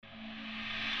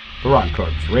The Rotten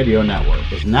Corpse Radio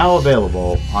Network is now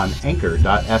available on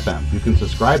Anchor.fm. You can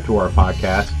subscribe to our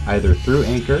podcast either through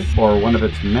Anchor or one of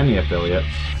its many affiliates,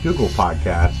 Google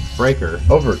Podcasts, Breaker,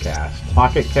 Overcast,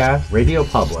 Pocket Cast, Radio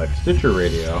Public, Stitcher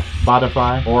Radio,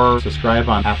 Spotify, or subscribe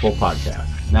on Apple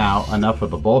Podcasts. Now, enough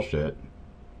of the bullshit.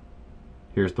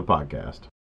 Here's the podcast.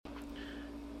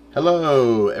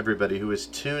 Hello, everybody who is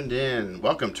tuned in.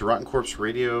 Welcome to Rotten Corpse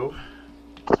Radio,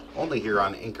 only here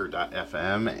on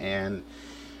Anchor.fm, and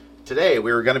today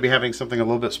we're going to be having something a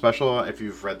little bit special. If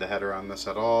you've read the header on this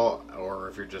at all, or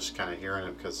if you're just kind of hearing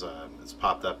it because it's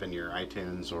popped up in your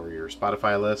iTunes or your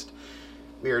Spotify list,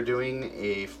 we are doing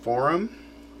a forum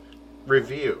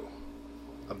review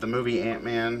of the movie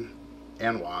Ant-Man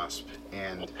and Wasp.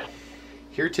 And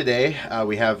here today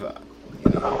we have a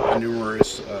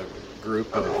numerous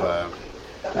group of...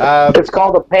 it's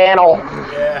called a panel.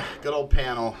 Yeah, good old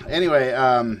panel. Anyway,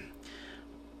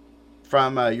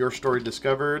 from Your Story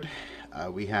Discovered,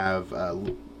 we have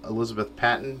Elizabeth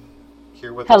Patton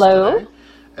here with us today,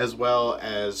 as well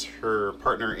as her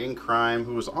partner in crime,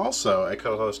 who is also a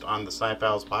co-host on the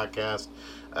Sci-Pals podcast.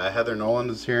 Heather Nolan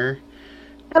is here.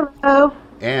 Hello.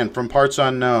 And from Parts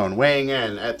Unknown, weighing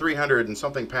in at 300 and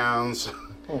something pounds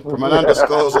from an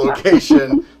undisclosed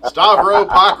location,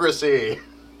 Stavropocracy.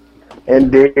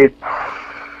 Indeed.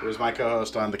 Here's my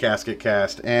co-host on the Casket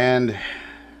Cast. And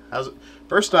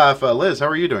first off, Liz, how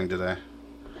are you doing today?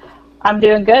 I'm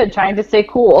doing good, trying to stay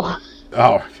cool.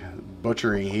 Oh,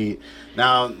 butchering heat.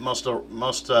 Now, most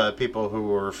people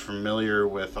who are familiar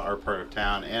with our part of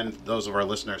town and those of our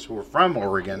listeners who are from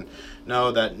Oregon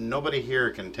know that nobody here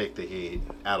can take the heat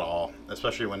at all,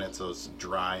 especially when it's as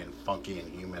dry and funky and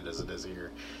humid as it is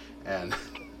here. And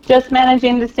just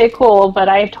managing to stay cool, but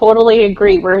I totally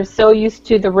agree. We're so used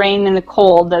to the rain and the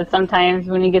cold that sometimes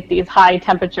when you get these high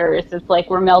temperatures, it's like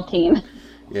we're melting.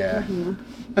 Yeah.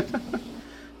 Mm-hmm.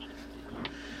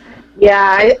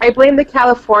 Yeah, I blame the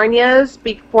Californians.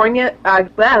 I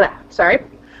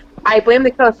blame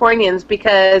the Californians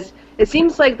because it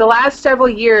seems like the last several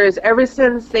years, ever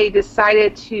since they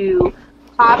decided to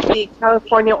pop the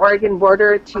California-Oregon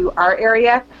border to our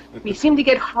area, we seem to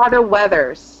get hotter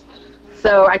weathers.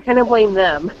 So I kind of blame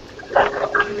them.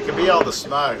 It could be all the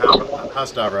smog, huh,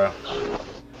 Stavro?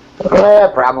 Yeah,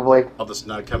 probably. All the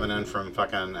snug coming in from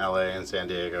fucking LA and San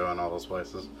Diego and all those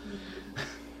places.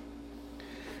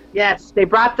 Yes, they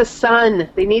brought the sun.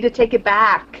 They need to take it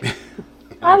back.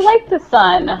 I like the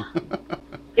sun.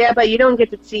 Yeah, but you don't get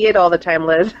to see it all the time,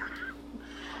 Liz.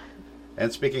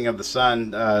 And speaking of the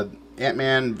sun,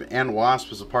 Ant-Man and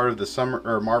Wasp was a part of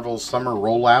the Marvel's summer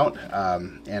rollout,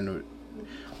 and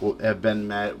have been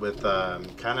met with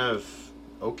kind of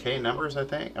okay numbers,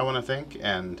 I want to think,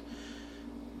 and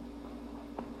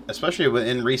especially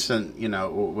in recent,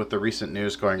 with the recent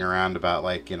news going around about,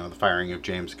 the firing of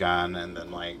James Gunn, and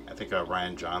then, I think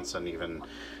Rian Johnson even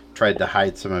tried to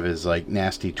hide some of his,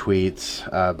 nasty tweets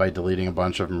by deleting a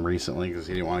bunch of them recently because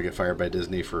he didn't want to get fired by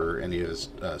Disney for any of his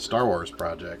Star Wars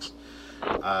projects.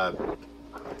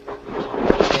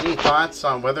 Any thoughts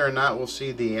on whether or not we'll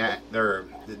see the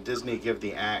Disney give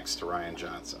the axe to Rian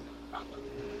Johnson?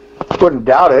 Wouldn't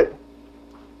doubt it.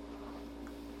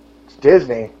 It's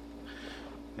Disney.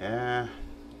 Yeah,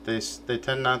 they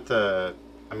tend not to.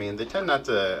 They tend not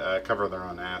to cover their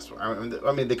own ass.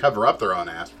 They cover up their own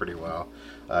ass pretty well,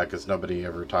 because nobody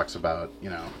ever talks about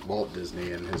Walt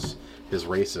Disney and his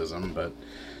racism. But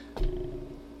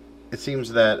it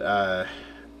seems that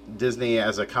Disney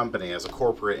as a company, as a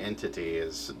corporate entity,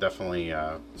 is definitely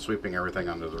sweeping everything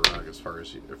under the rug as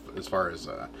far as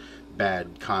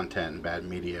bad content and bad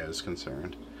media is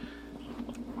concerned.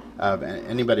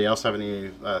 Anybody else have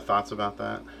any thoughts about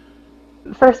that?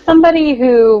 For somebody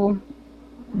who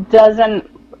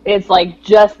it's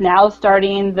just now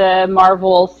starting the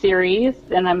Marvel series,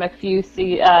 and I'm a few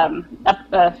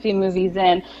movies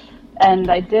in, and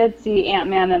I did see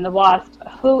Ant-Man and the Wasp.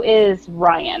 Who is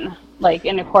Ryan?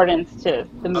 In accordance to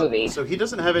the movie. So he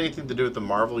doesn't have anything to do with the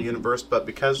Marvel Universe, but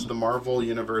because the Marvel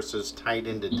Universe is tied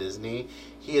into Disney,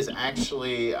 he is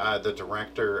actually the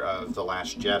director of The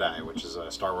Last Jedi, which is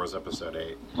Star Wars Episode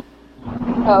 8.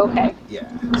 Oh, okay.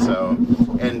 Yeah, so,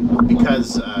 and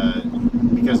because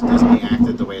Disney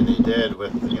acted the way they did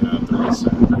with, the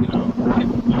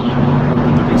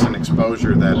recent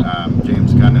exposure that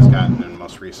James Gunn has gotten in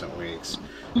most recent weeks,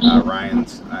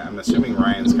 I'm assuming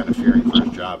Ryan's kind of fearing for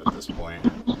his job at this point.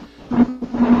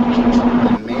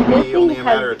 And maybe only a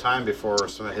matter of time before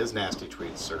some of his nasty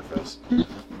tweets surface.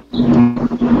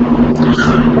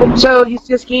 So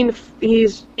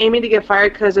he's aiming to get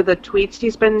fired because of the tweets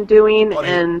he's been doing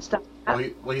and stuff.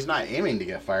 Well, he's not aiming to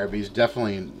get fired, but he's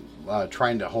definitely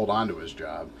trying to hold on to his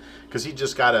job because he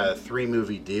just got a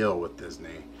 3-movie deal with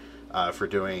Disney for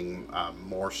doing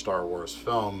more Star Wars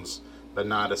films, but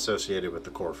not associated with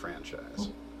the core franchise.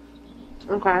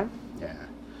 Okay. Yeah,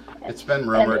 it's been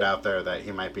rumored out there that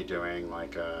he might be doing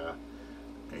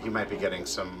he might be getting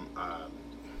some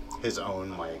his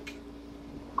own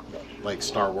like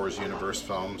Star Wars universe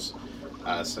films.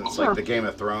 Since the Game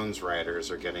of Thrones writers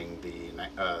are getting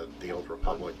the Old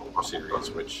Republic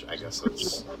series, which I guess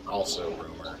that's also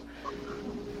rumor.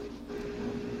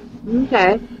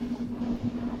 Okay.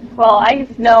 Well,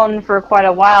 I've known for quite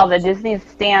a while that Disney's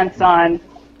stance on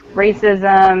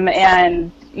racism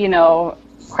and,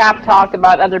 crap talk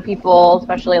about other people,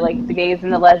 especially like the gays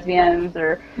and the lesbians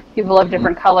or people of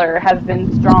different color, has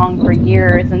been strong for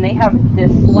years, and they have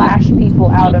just slashed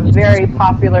people out of very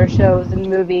popular shows and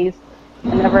movies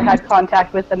and never had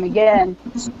contact with them again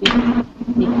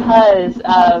because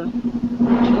of,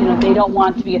 they don't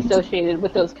want to be associated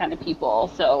with those kind of people.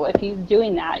 So if he's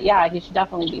doing that, yeah, he should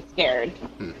definitely be scared.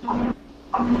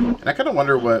 And I kind of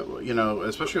wonder what,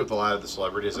 especially with a lot of the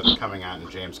celebrities that are coming out in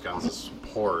James Gunn's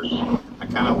support, I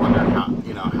kind of wonder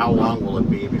how long will it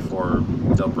be before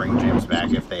they'll bring James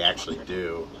back if they actually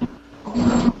do.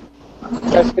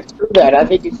 Let's get through that. I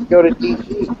think you should go to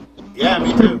DC. Yeah,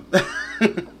 me too.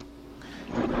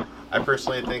 I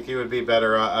personally think he would be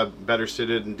better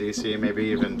suited in DC, maybe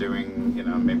even doing,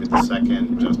 maybe the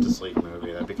second Justice League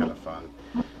movie. That'd be kind of fun.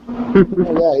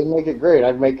 Yeah, he'd make it great.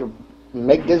 I'd make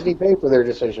Disney pay for their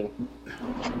decision.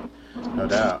 No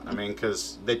doubt. I mean,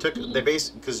 because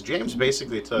James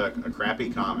basically took a crappy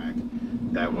comic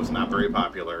that was not very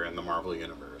popular in the Marvel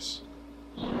Universe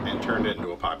and turned it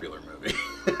into a popular movie.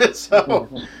 So,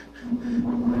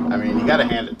 I mean, you got to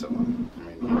hand it to him.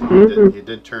 I mean, he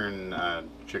did turn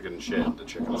chicken shit into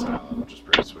chicken salad, which is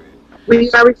pretty sweet.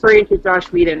 We are referring to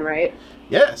Josh Whedon, right?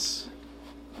 Yes.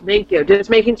 Thank you. Just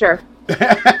making sure.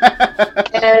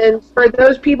 And for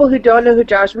those people who don't know who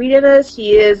Josh Whedon is,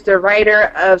 he is the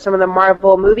writer of some of the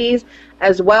Marvel movies,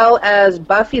 as well as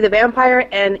Buffy the Vampire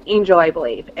and Angel, I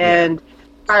believe, and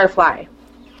Firefly.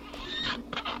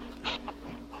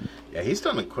 Yeah, he's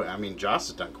done Joss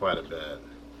has done quite a bit.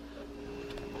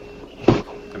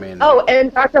 I mean. Oh,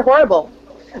 and Dr. Horrible.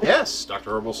 Yes, Dr.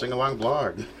 Horrible sing-along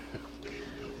blog.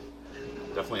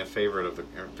 Definitely a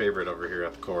favorite over here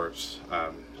at the Corpse.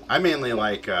 I mainly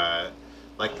like the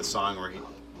song where he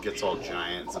gets all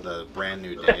giant, the Brand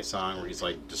New Day song where he's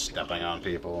like just stepping on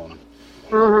people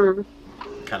and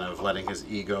kind of letting his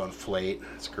ego inflate.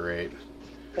 It's great.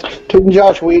 Didn't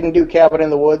Josh Whedon do Cabin in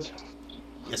the Woods?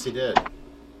 Yes, he did.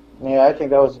 Yeah, I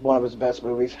think that was one of his best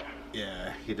movies.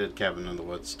 Yeah, he did Cabin in the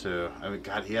Woods too. I mean,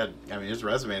 God, his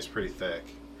resume is pretty thick.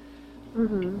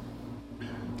 Mm-hmm.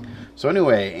 So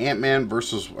anyway, Ant-Man,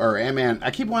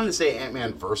 I keep wanting to say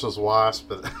Ant-Man versus Wasp,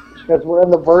 but because we're in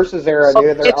the versus era,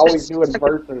 dude. They're always doing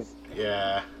versus.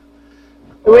 Yeah.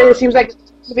 The way it seems like a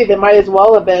movie that might as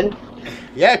well have been.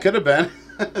 Yeah, it could have been.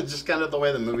 Just kind of the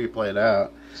way the movie played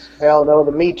out. Hell no,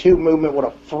 the Me Too movement would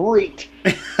have freaked.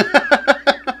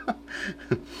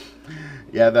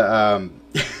 Yeah,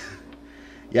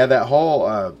 that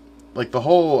whole the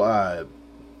whole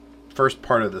first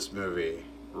part of this movie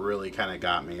really kind of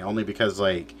got me, only because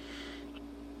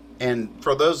and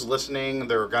for those listening,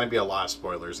 there are going to be a lot of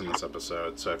spoilers in this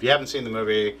episode, so if you haven't seen the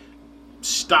movie,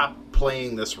 stop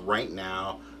playing this right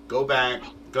now, go back,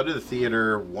 go to the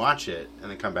theater, watch it, and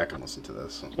then come back and listen to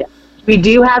this. Yeah. We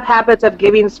do have habits of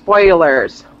giving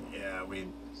spoilers. Yeah,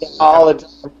 all the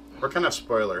time. We're kind of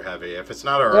spoiler heavy. If it's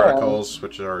not our articles,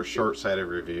 which are short-sighted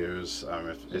reviews,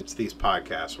 it's these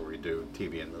podcasts where we do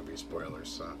TV and movie spoilers.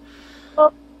 So.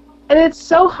 Well, and it's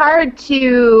so hard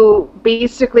to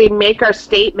basically make our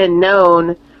statement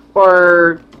known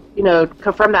or,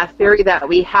 confirm that theory that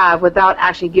we have without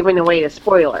actually giving away a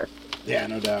spoiler. Yeah,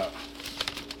 no doubt.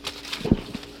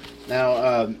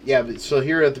 Now, so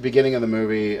here at the beginning of the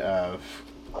movie, of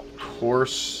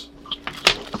course,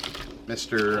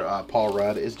 Mr. Paul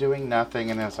Rudd is doing nothing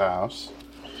in his house.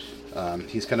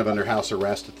 He's kind of under house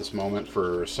arrest at this moment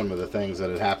for some of the things that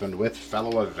had happened with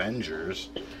fellow Avengers.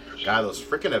 God, those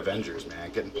freaking Avengers,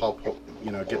 man, getting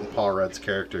Paul Rudd's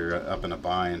character up in a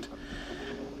bind.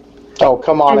 Oh,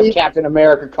 come on! If Captain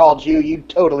America called you, you'd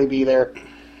totally be there.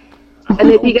 And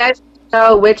if you guys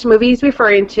know which movie he's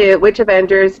referring to, which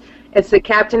Avengers, it's the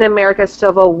Captain America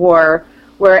Civil War,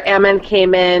 where Ant-Man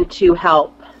came in to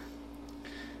help.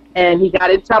 And he got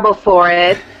in trouble for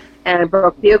it, and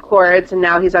broke the Accords, and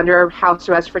now he's under house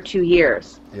arrest for 2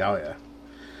 years. Yeah, oh yeah.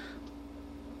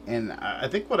 And I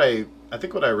think what I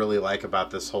really like about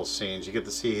this whole scene is you get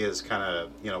to see his kind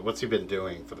of, what's he been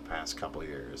doing for the past couple of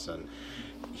years. And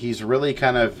he's really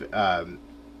kind of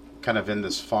kind of in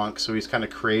this funk, so he's kind of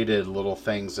created little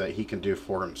things that he can do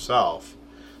for himself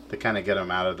to kind of get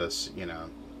him out of this,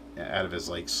 out of his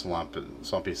like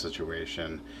slumpy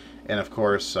situation. And of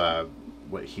course,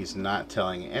 what he's not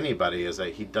telling anybody is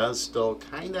that he does still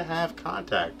kind of have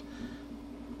contact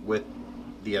with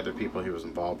the other people he was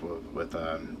involved with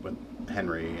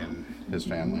Henry and his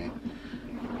family.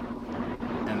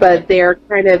 But they're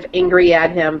kind of angry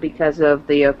at him because of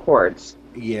the Accords.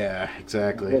 Yeah,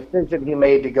 exactly. The decision he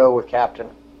made to go with Captain.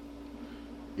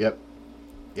 Yep.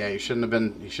 Yeah, he shouldn't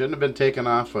have been taken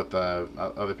off with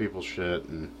other people's shit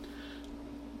and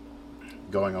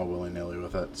going all willy-nilly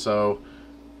with it. So,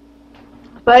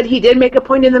 but he did make a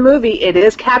point in the movie. It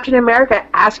is Captain America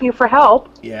asking for help.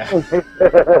 yeah.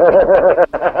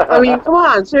 I mean, come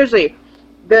on, seriously.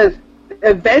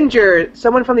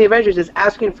 Someone from the Avengers is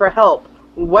asking for help.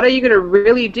 What are you going to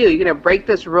really do? You're going to break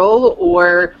this rule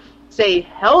or say,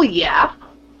 hell yeah?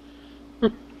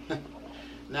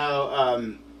 Now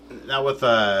with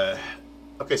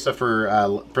okay, so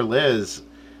for Liz,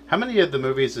 how many of the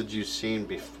movies had you seen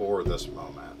before this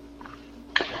moment?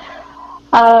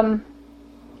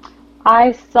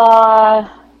 I saw,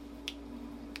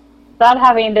 without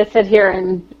having to sit here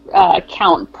and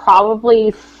count,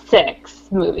 probably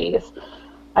 6 movies.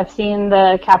 I've seen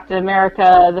the Captain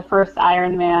America, the first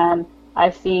Iron Man.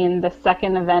 I've seen the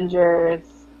second Avengers,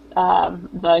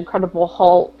 the Incredible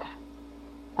Hulk.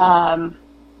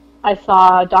 I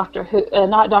saw Doctor Who,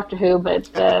 not Doctor Who, but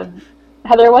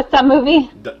Heather, what's that movie?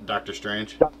 Doctor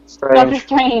Strange. Doctor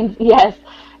Strange, yes.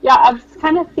 Yeah, I've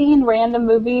kind of seen random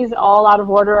movies all out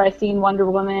of order. I've seen Wonder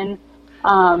Woman.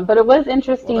 But it was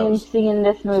interesting seeing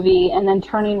this movie and then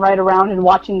turning right around and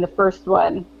watching the first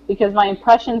one, because my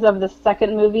impressions of the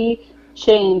second movie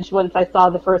changed once I saw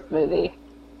the first movie.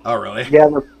 Oh, really? Yeah,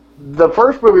 the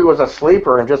first movie was a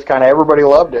sleeper, and just kind of everybody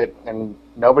loved it, and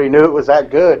nobody knew it was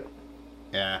that good.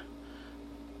 Yeah.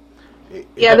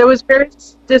 Yeah, there was very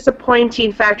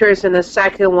disappointing factors in the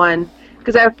second one.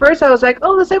 Because at first I was like,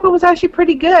 oh, the second one was actually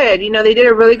pretty good. They did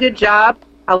a really good job.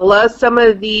 I love some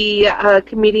of the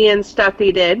comedian stuff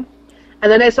they did.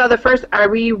 And then I saw the first,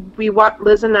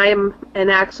 Liz and I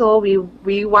and Axel,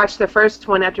 we watched the first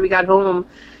one after we got home.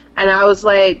 And I was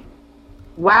like,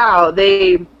 wow,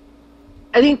 I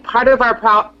think part of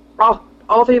our,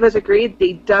 all 3 of us agreed,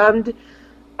 they dumbed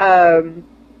Ant-Man,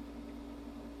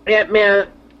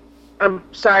 I'm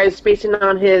sorry, spacing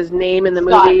on his name in the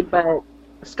movie, but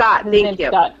Scott, thank you.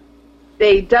 Scott.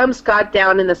 They dumbed Scott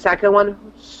down in the second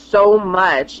one so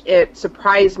much, it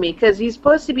surprised me, because he's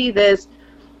supposed to be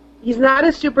he's not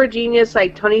a super genius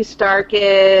like Tony Stark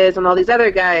is and all these other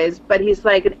guys, but he's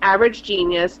like an average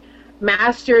genius,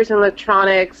 masters in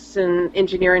electronics and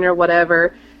engineering or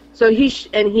whatever. So he's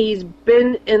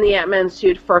been in the Ant-Man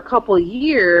suit for a couple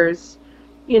years,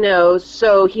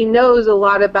 so he knows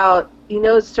he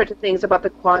knows certain things about the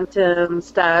quantum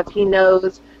stuff. He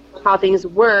knows how things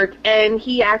work, and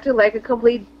he acted like a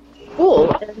complete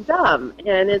fool and dumb.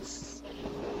 And it's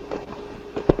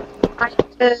kind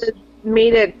of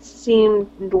made it seem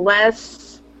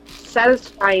less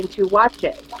satisfying to watch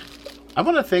it. I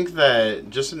want to think that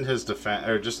just in his defense,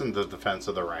 or just in the defense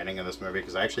of the writing in this movie,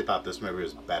 because I actually thought this movie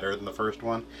was better than the first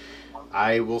one.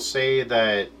 I will say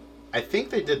that I think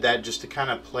they did that just to kind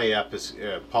of play up his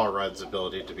Paul Rudd's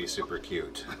ability to be super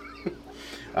cute,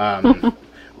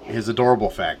 his adorable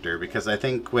factor. Because I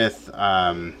think with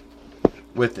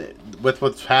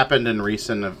what's happened in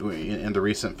the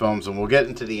recent films, and we'll get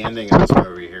into the ending of this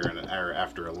movie here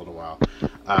after a little while,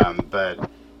 but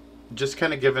just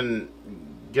kind of given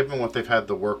what they've had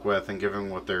to work with, and given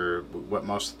what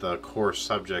most of the core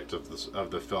subject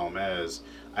of the film is,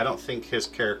 I don't think his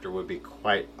character would be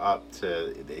quite up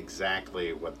to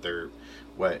exactly what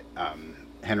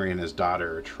Henry and his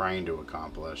daughter are trying to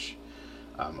accomplish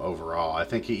overall. I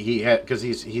think he had, because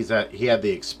he had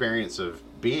the experience of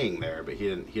being there, but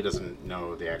he doesn't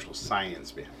know the actual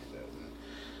science behind it.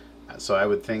 And so I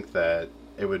would think that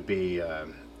it would be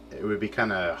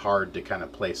kind of hard to kind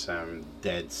of place him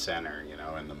dead center,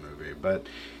 in the movie. But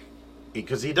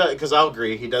because I'll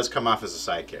agree, he does come off as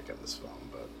a sidekick in this film.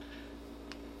 But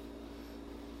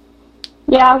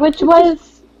yeah, which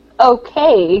was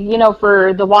okay,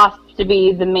 for the Wasp to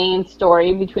be the main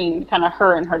story between kind of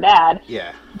her and her dad.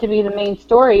 Yeah. To be the main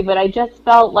story, but I just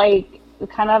felt like,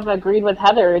 kind of agreed with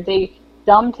Heather, they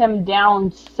dumbed him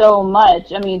down so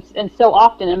much. I mean, and so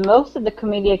often, and most of the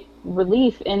comedic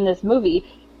relief in this movie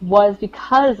was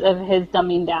because of his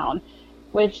dumbing down,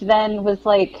 which then was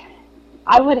like,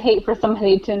 I would hate for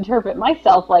somebody to interpret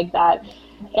myself like that.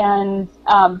 And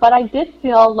but I did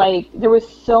feel like there was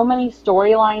so many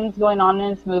storylines going on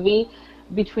in this movie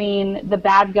between the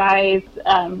bad guys.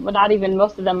 Well, not even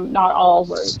most of them, not all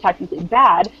were technically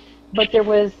bad, but there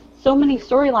was so many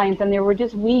storylines, and they were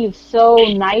just weaved so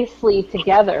nicely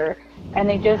together. And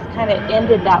they just kind of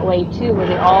ended that way too, where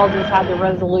they all just had the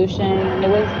resolution, and it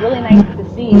was really nice to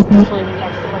see, especially when you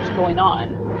have so much going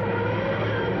on.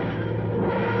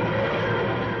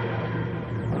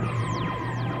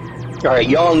 All right,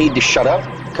 y'all need to shut up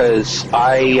because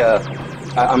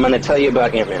I'm going to tell you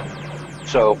about Ant-Man.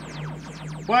 So,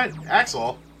 What?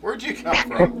 Axel, where'd you come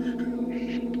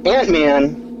from?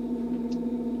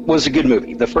 Ant-Man was a good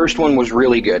movie. The first one was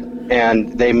really good,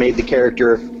 and they made the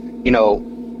character,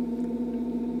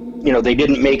 they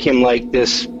didn't make him like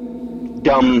this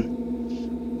dumb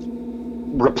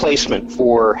replacement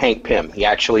for Hank Pym. He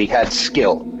actually had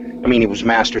skill. I mean, he was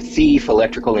master thief,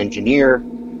 electrical engineer,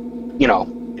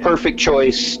 perfect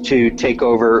choice to take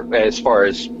over as far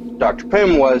as Dr.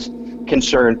 Pym was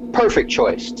concerned, perfect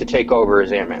choice to take over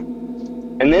as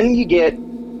Ant-Man. And then you get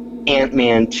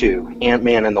Ant-Man 2,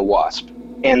 Ant-Man and the Wasp,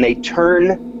 and they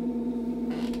turn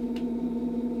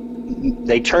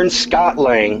Scott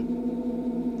Lang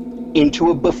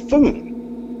into a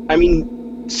buffoon. I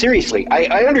mean, seriously,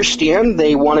 I understand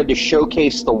they wanted to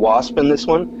showcase the Wasp in this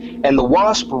one, and the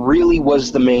Wasp really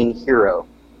was the main hero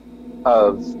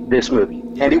of this movie.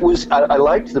 And it was, I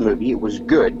liked the movie, it was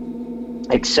good,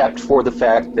 except for the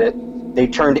fact that they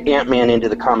turned Ant-Man into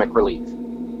the comic relief.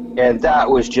 And that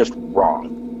was just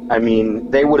wrong. I mean,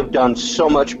 they would have done so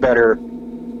much better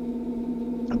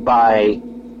by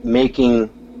making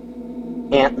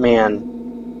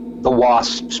Ant-Man the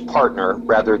Wasp's partner,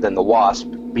 rather than the Wasp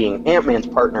being Ant-Man's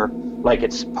partner, like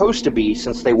it's supposed to be,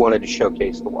 since they wanted to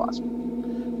showcase the Wasp.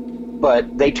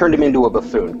 But they turned him into a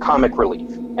buffoon, comic relief,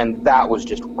 and that was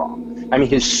just wrong. I mean,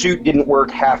 his suit didn't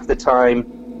work half the time.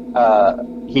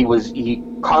 He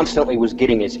constantly was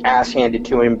getting his ass handed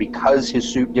to him because his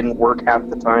suit didn't work half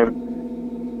the time.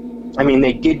 I mean,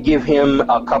 they did give him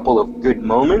a couple of good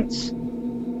moments,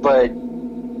 but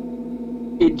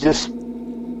it just...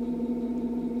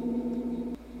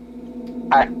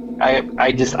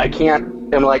 I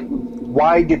can't... I'm like,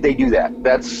 why did they do that?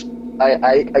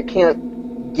 I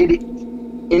can't get it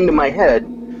into my head,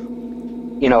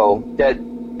 that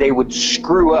they would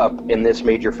screw up in this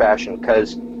major fashion,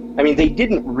 because, I mean, they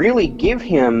didn't really give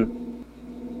him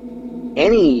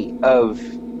any of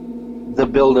the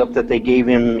build-up that they gave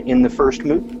him in the first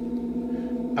movie.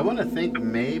 I want to think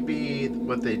maybe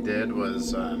what they did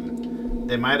was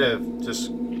they might have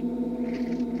just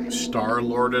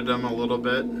Star-Lorded him a little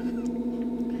bit,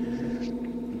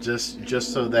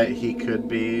 just so that he could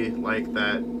be like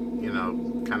that,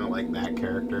 kind of like that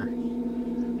character.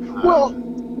 Well,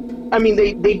 I mean,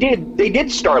 they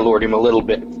did Star-Lord him a little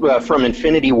bit from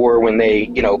Infinity War, when they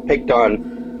picked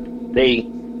on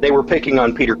they were picking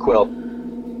on Peter Quill,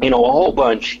 a whole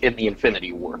bunch in the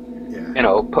Infinity War.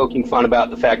 Yeah. Poking fun about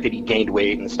the fact that he gained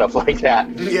weight and stuff like that.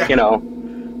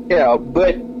 Yeah.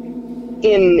 But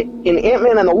in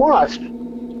Ant-Man and the Wasp,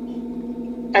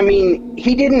 I mean,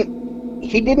 he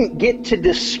didn't get to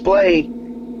display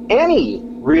any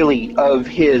really of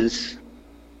his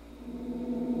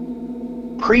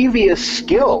previous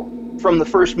skill from the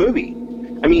first movie.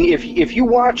 I mean, if you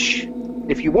watch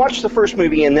the first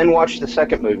movie and then watch the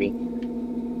second movie,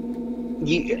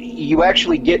 you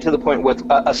actually get to the point with,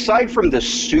 aside from the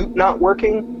suit not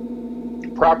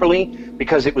working properly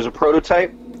because it was a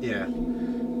prototype, yeah,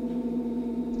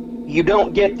 you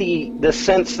don't get the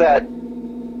sense that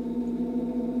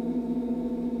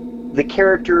the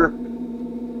character,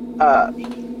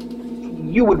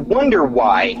 you would wonder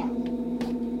why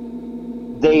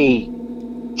they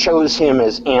chose him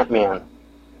as Ant-Man.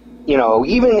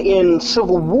 Even in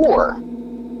Civil War,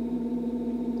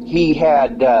 he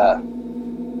had,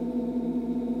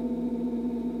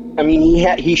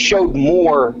 he showed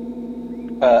more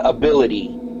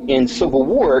ability in Civil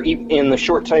War, in the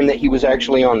short time that he was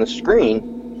actually on the screen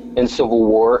in Civil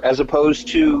War, as opposed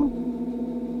to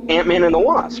Ant-Man and the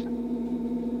Wasp.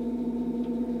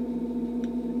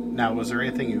 Now, was there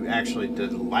anything you actually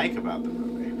did like about the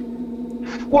movie?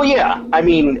 Well, yeah. I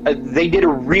mean, they did a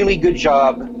really good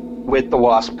job with the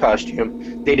Wasp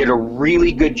costume. They did a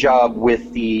really good job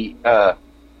with the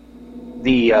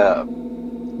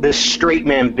straight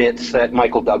man bits that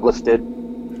Michael Douglas did.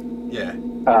 Yeah.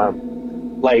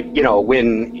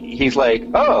 When he's like,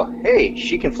 "Oh, hey,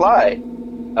 she can fly,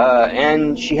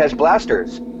 and she has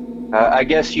blasters. I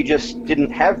guess you just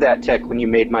didn't have that tech when you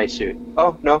made my suit."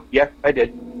 "Oh, no, yeah, I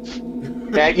did."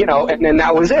 And then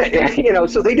that was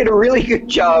it. So they did a really good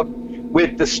job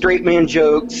with the straight man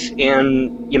jokes,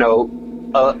 and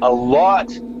a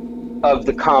lot of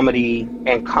the comedy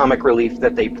and comic relief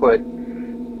that they put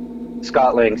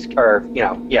Scott Lang's, or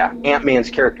Ant-Man's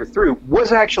character through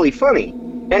was actually funny,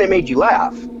 and it made you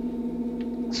laugh.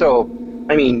 So,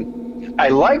 I mean, I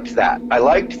liked that. I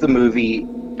liked the movie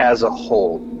as a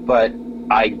whole, but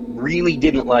I really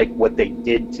didn't like what they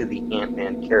did to the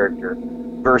Ant-Man character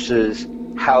versus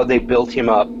how they built him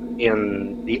up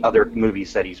in the other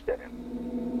movies that he's been in.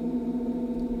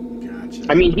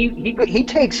 Gotcha. I mean, he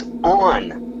takes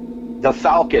on the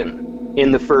Falcon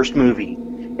in the first movie,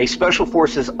 a Special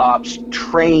Forces Ops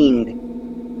trained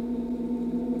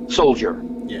soldier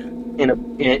in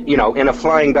a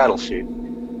flying battlesuit,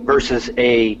 versus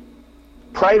a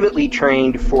privately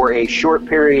trained for a short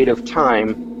period of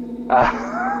time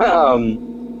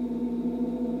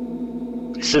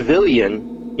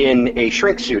civilian in a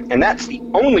shrink suit, and that's the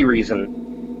only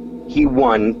reason he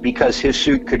won, because his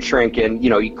suit could shrink and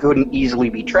he couldn't easily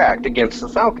be tracked against the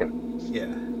Falcon. Yeah.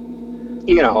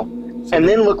 And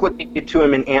then look what they did to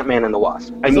him in Ant-Man and the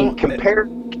Wasp. I mean, compare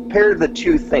the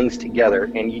two things together,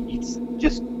 and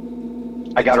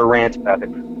I got a rant about it.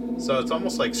 So it's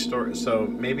almost like so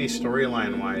maybe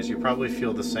storyline-wise, you probably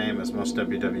feel the same as most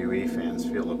WWE fans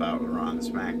feel about Raw and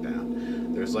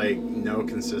SmackDown. There's like no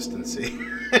consistency.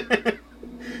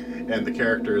 And the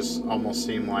characters almost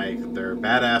seem like they're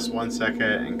badass one second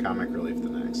and comic relief the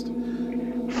next.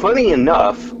 Funny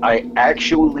enough, I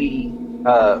actually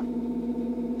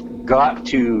got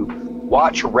to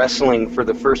watch wrestling for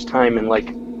the first time in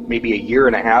like maybe a year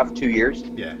and a half, 2 years.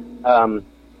 Yeah.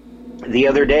 The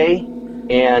other day,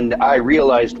 and I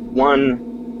realized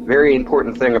one very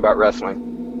important thing about wrestling.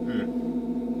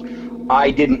 I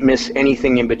didn't miss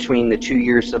anything in between the 2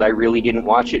 years that I really didn't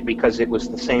watch it, because it was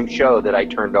the same show that I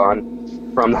turned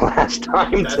on from the last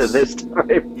time to this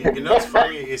time. It's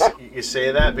funny you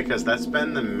say that, because that's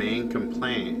been the main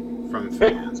complaint from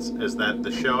fans, is that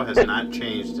the show has not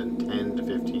changed in 10 to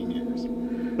 15 years.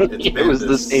 It's been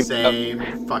the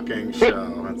same fucking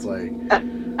show. It's like,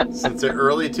 since the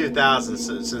early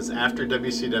 2000s, since after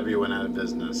WCW went out of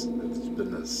business, it's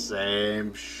been the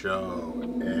same show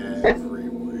every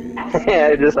week.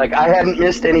 Yeah, just like I hadn't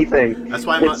missed anything. That's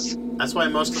why most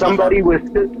of somebody was.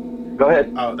 Go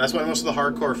ahead. Oh, that's why most of the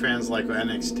hardcore fans like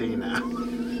NXT now.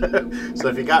 So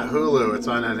if you got Hulu, it's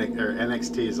on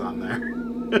NXT's on there.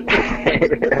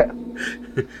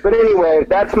 But anyway,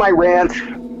 that's my rant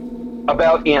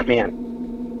about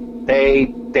Ant-Man.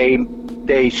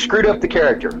 They screwed up the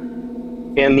character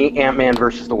in the Ant-Man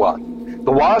versus the Wasp.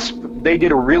 The Wasp, they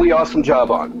did a really awesome job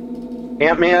on.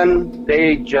 Ant-Man,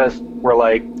 they just were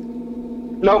like,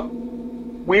 nope,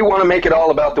 we want to make it all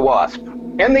about the Wasp.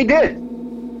 And they did.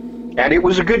 And it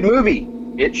was a good movie.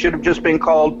 It should have just been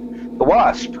called The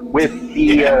Wasp with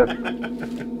the...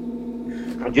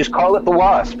 just call it The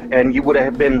Wasp, and you would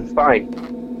have been fine.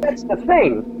 That's the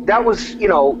thing. That was,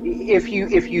 if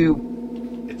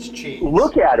you it's cheap.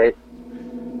 Look at it,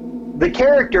 the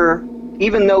character,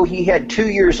 even though he had 2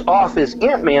 years off as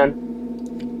Ant-Man,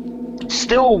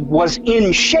 still was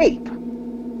in shape.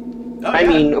 I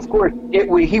mean, of course,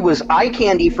 he was eye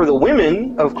candy for the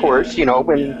women, of course,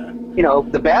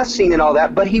 the bath scene and all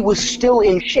that, but he was still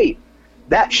in shape.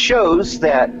 That shows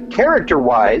that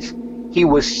character-wise, he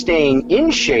was staying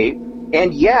in shape,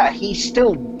 and he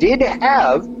still did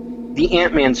have the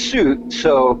Ant-Man suit,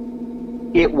 so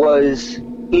it was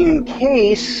in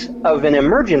case of an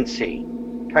emergency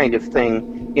kind of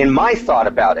thing in my thought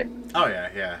about it. Oh,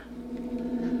 yeah.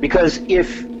 Because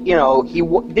if, he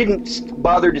didn't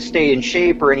bother to stay in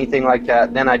shape or anything like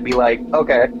that, then I'd be like,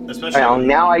 okay,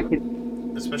 now I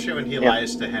can... Especially when he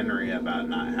lies to Henry about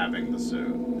not having the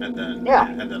suit, and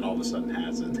then all of a sudden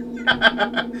has it.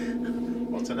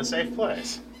 Well, it's in a safe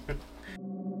place.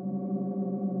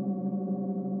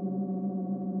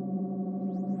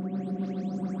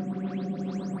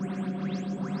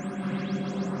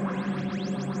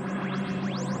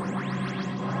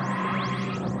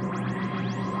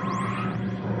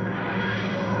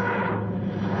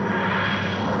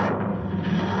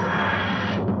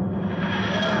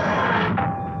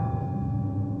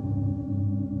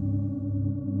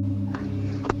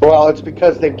 Well, it's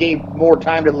because they gave more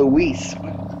time to Luis.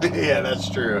 Yeah, that's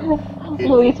true.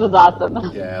 Luis was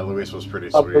awesome. Yeah, Luis was pretty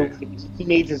sweet. He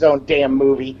needs his own damn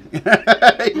movie. He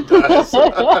does.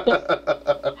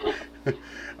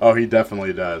 Oh, he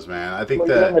definitely does, man. I think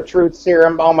that the truth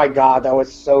serum. Oh my God, that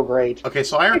was so great. Okay,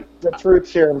 so the truth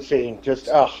serum scene, just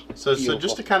So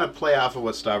just to kind of play off of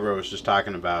what Stavro was just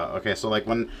talking about. Okay, so like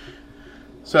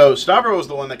So Stavro was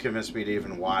the one that convinced me to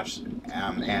even watch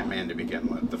Ant-Man to begin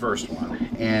with, the first one,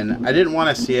 and I didn't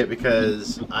want to see it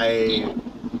because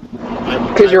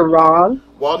Because you're wrong.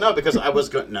 Well, no, because I was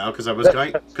going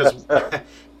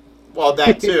Well,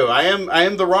 that too. I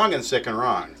am the wrong and sick and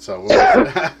wrong. So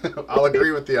I'll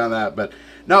agree with you on that. But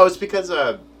no, it's because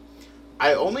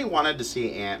I only wanted to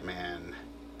see Ant-Man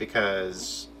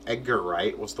because Edgar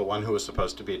Wright was the one who was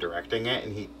supposed to be directing it,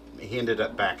 and he ended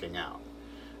up backing out.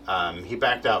 He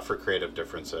backed out for creative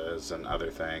differences and other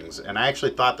things. And I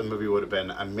actually thought the movie would have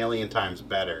been a million times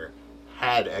better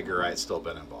had Edgar Wright still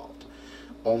been involved.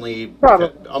 Only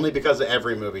because of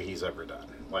every movie he's ever done.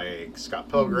 Like Scott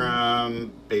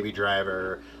Pilgrim, Baby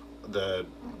Driver, the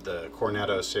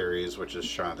Cornetto series, which is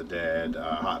Shaun of the Dead,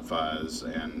 Hot Fuzz,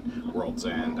 and World's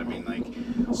End. I mean, like,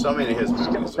 so many of his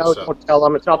movies. Don't tell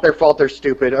them. It's not their fault. They're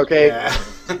stupid. Okay. Yeah.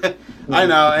 I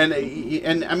know,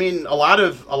 and I mean, a lot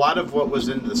of what was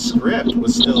in the script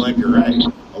was still Edgar Wright.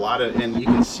 And you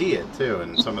can see it too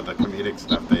in some of the comedic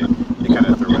stuff they kind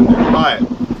of threw in there. But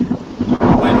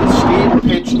when Steve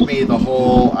pitched me the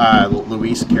whole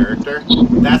Luis character,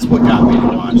 that's what got me to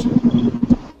watch it.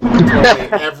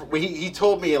 He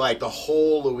told me like the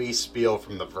whole Luis spiel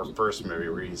from the first movie,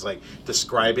 where he's like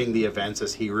describing the events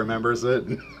as he remembers it,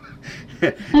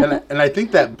 and I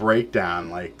think that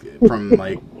breakdown, like from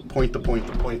like point to point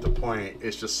to point to point,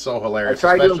 is just so hilarious.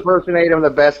 I tried to impersonate him the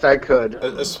best I could,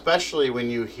 especially when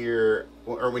you hear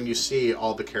or when you see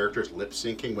all the characters lip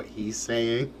syncing what he's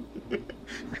saying.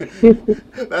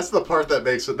 That's the part that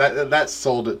makes it that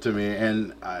sold it to me,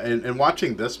 and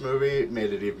watching this movie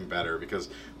made it even better because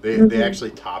they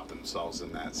actually topped themselves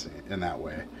in that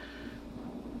way.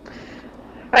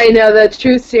 I know the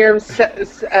Truth Serum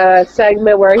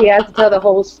segment where he has to tell the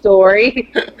whole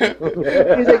story.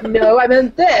 He's like, "No, I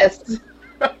meant this."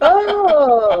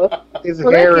 Oh, his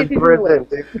hair in prison.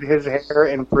 His hair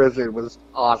in prison was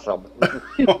awesome.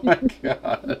 Oh my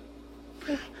god.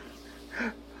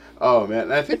 Oh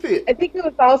man, I think it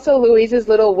was also Luis's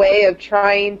little way of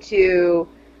trying to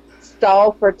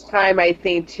stall for time. I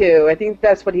think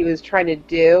that's what he was trying to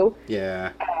do.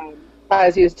 Yeah.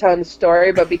 As he was telling the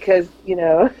story, but because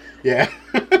Yeah.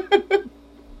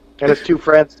 And his two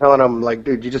friends telling him, like,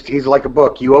 dude, he's like a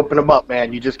book. You open him up,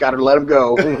 man. You just got to let him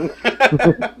go.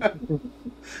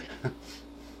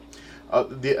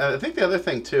 I think the other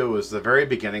thing, too, was the very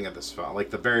beginning of this film,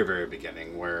 like the very, very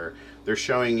beginning, where they're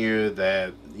showing you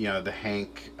that, the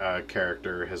Hank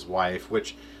character, his wife,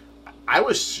 which I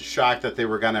was shocked that they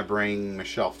were going to bring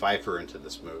Michelle Pfeiffer into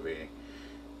this movie.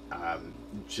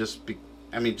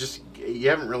 You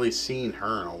haven't really seen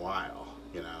her in a while.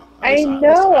 I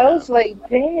know. I was like,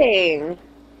 dang.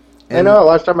 I know.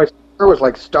 Last time I saw her was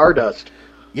like Stardust.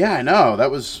 Yeah, I know.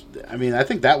 I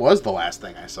think that was the last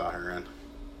thing I saw her in.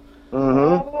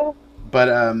 Mm-hmm.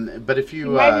 But if you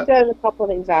might have done a couple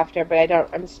things after, but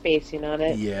I'm spacing on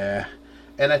it. Yeah,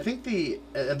 and I think the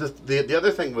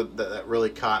other thing that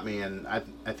really caught me, and I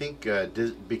think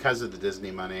because of the Disney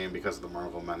money and because of the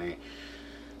Marvel money,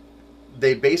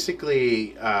 they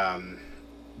basically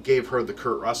gave her the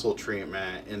Kurt Russell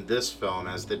treatment in this film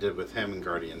as they did with him in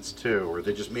Guardians 2, where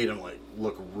they just made him like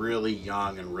look really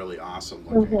young and really awesome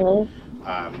looking.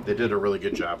 Mm-hmm. They did a really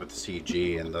good job with the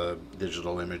CG and the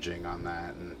digital imaging on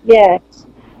that. And yes.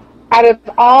 Out of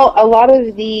a lot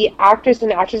of the actors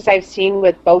and actresses I've seen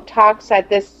with Botox at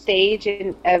this stage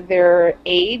of their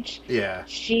age, yeah,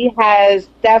 she has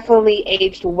definitely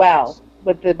aged well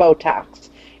with the Botox.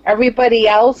 Everybody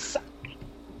else,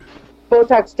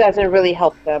 Botox doesn't really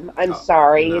help them. I'm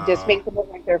sorry. No. It just makes them look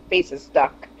like their face is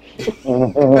stuck. It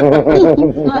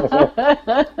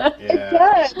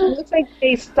does. It looks like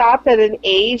they stopped at an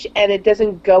age and it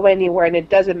doesn't go anywhere and it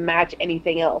doesn't match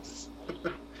anything else.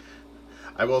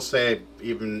 I will say,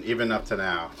 even up to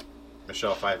now,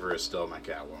 Michelle Pfeiffer is still my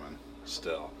Catwoman.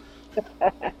 Still.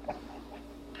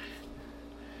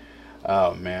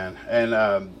 Oh, man.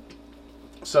 And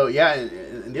so, yeah,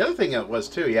 and the other thing it was,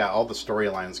 too, all the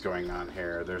storylines going on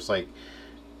here. There's, like,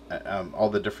 all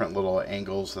the different little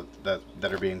angles that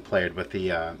are being played with the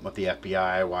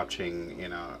FBI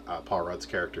watching, Paul Rudd's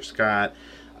character, Scott.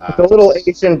 The little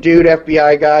Asian dude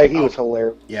FBI guy, he was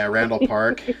hilarious. Yeah, Randall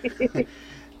Park.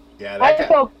 Yeah, I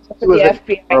felt for the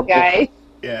FBI guy.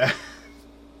 Yeah.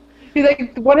 He's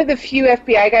like one of the few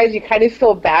FBI guys you kind of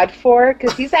feel bad for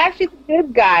because he's actually the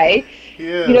good guy.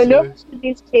 Yeah. Most of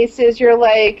these cases you're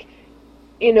like,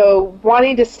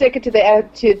 wanting to stick it to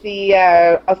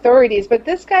the authorities, but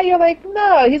this guy you're like,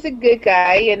 no, he's a good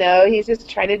guy. He's just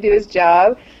trying to do his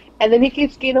job, and then he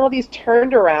keeps getting all these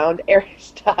turned around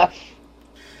stuff.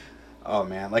 Oh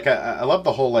man, like I love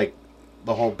the whole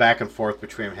back and forth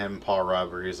between him and Paul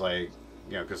Rudd, where he's like,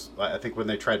 because I think when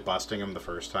they tried busting him the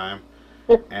first time,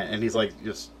 and he's like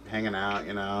just hanging out,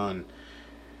 and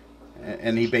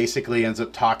he basically ends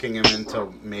up talking him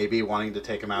into maybe wanting to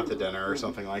take him out to dinner or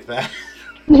something like that.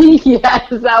 Yes,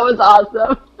 that was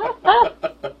awesome.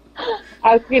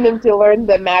 Asking him to learn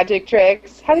the magic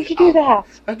tricks. How did you do that?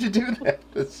 How'd you do that?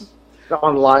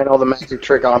 Online, all the magic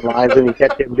trick online, and you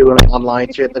kept him doing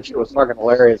online shit. That shit was fucking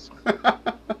hilarious.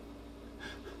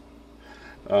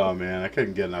 Oh man, I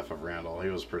couldn't get enough of Randall. He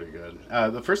was pretty good.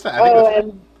 The first time I think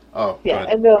go ahead.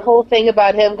 And the whole thing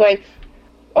about him going,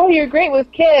 "Oh, you're great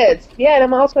with kids." Yeah, and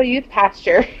I'm also a youth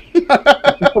pastor. You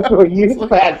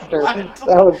bastard.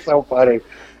 That was so funny.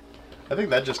 I think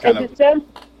that just kind of.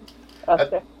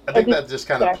 Okay. I think that just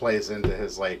kind of plays into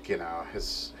his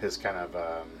his kind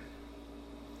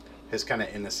of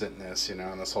innocentness,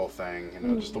 and this whole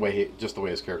thing, just the way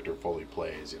his character fully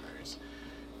plays,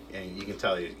 and you can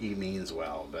tell he means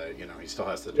well, but he still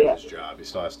has to do his job. He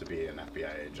still has to be an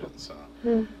FBI agent. So,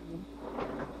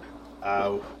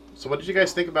 so what did you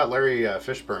guys think about Larry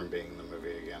Fishburne being in the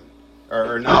movie again,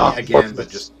 or not again, but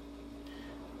just?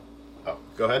 Oh,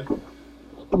 go ahead.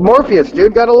 Morpheus,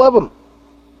 dude, gotta love him.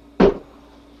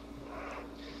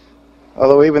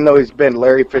 Although, even though he's been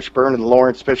Larry Fishburne and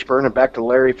Lawrence Fishburne and back to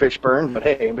Larry Fishburne, but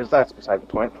hey, that's beside the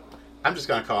point. I'm just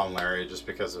going to call him Larry just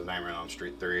because of Nightmare on Elm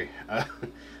Street 3. Did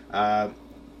you have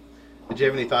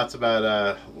any thoughts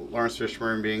about Lawrence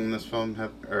Fishburne being in this film,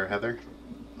 Heather?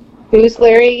 Who's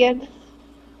Larry again?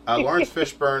 Lawrence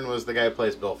Fishburne was the guy who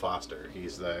plays Bill Foster. He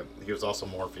was also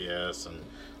Morpheus and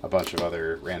a bunch of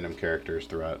other random characters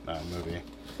throughout the movie.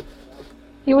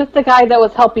 He was the guy that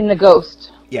was helping the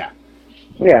ghost. Yeah.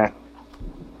 Yeah.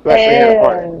 Who actually had a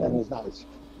part. That was nice.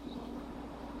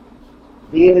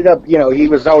 He ended up, he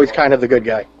was always kind of the good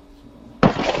guy.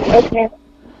 Okay.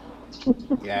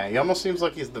 Yeah, he almost seems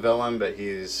like he's the villain, but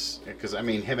because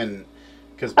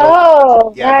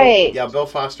right. Bill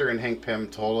Foster and Hank Pym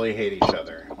totally hate each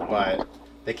other, but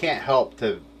they can't help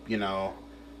to,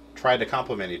 try to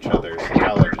complement each other's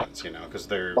intelligence, because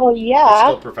they're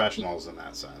still professionals in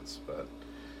that sense. But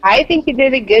I think he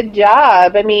did a good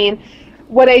job. I mean,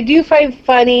 what I do find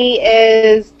funny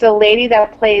is the lady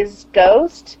that plays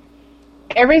Ghost.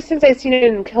 Ever since I've seen her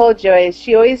in Killjoys,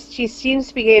 she seems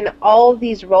to be getting all of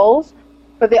these roles,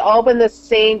 but they all been the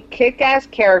same kick-ass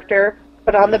character,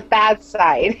 but on the bad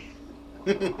side.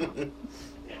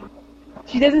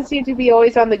 She doesn't seem to be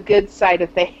always on the good side of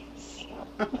things.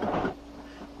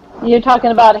 You're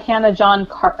talking about Hannah John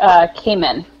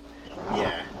Kamen.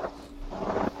 Yeah.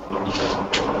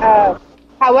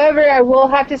 However, I will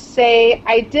have to say,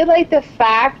 I did like the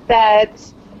fact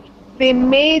that they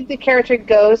made the character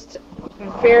Ghost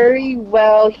very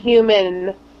well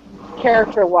human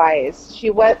character-wise. She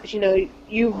was,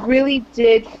 you really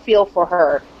did feel for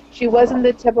her. She wasn't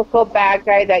the typical bad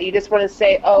guy that you just want to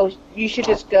say, oh, you should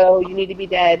just go, you need to be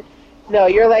dead. No,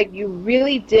 you're like, you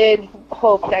really did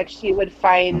hope that she would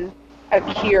find a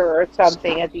cure or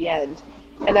something at the end.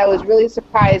 And I was really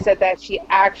surprised that she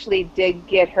actually did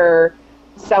get her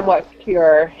somewhat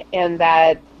cure, and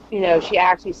that, she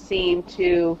actually seemed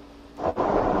to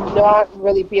not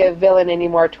really be a villain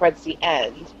anymore towards the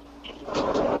end.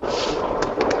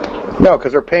 No,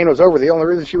 because her pain was over. The only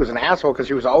reason she was an asshole because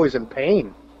she was always in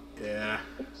pain. Yeah.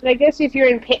 So I guess if you're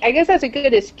in pain, I guess that's a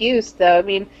good excuse, though. I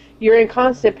mean, you're in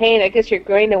constant pain. I guess you're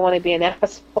going to want to be an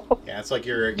asshole. Yeah, it's like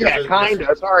you're kind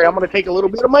of. Sorry, I'm going to take a little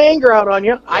bit of my anger out on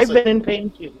you. I've been in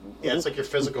pain too. Yeah, it's like your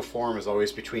physical form is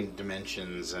always between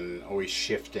dimensions and always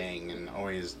shifting and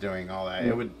always doing all that.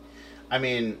 It would,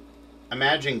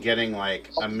 imagine getting like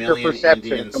a million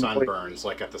Indian sunburns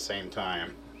like at the same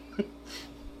time.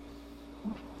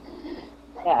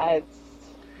 Yeah,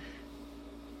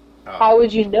 how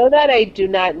would you know that? I do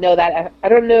not know that. I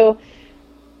don't know.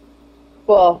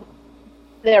 Well,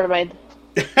 never mind.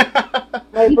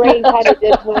 My brain kind of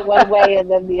did one way and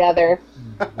then the other.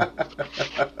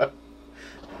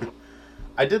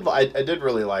 I did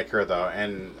really like her though,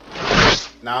 and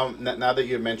now that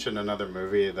you mentioned another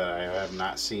movie that I have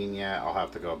not seen yet, I'll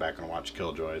have to go back and watch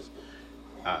Killjoys.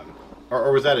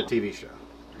 Or was that a TV show?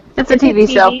 It's a TV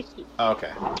show. Oh,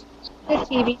 okay. It's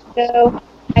a TV show.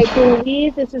 I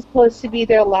believe this is supposed to be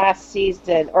their last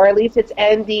season, or at least it's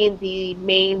ending the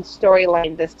main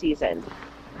storyline this season.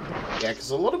 Yeah,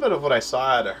 because a little bit of what I saw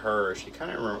out of her, she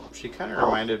kind of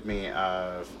reminded me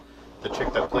of the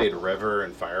chick that played River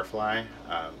in Firefly.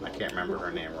 I can't remember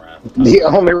her name right. The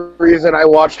only reason I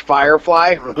watched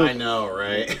Firefly. I know,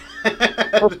 right?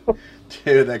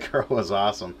 Dude, that girl was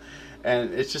awesome,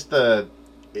 and it's just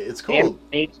it's cool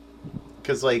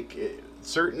because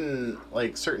certain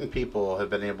people have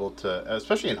been able to,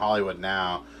 especially in Hollywood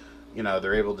now,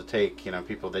 they're able to take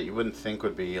people that you wouldn't think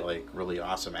would be like really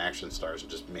awesome action stars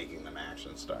and just making them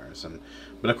action stars.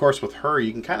 But of course with her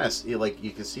you can kind of see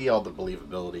you can see all the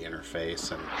believability in her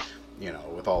face and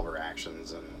with all of her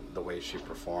actions, and the way she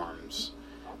performs.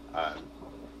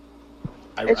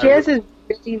 And she has this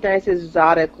really nice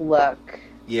exotic look.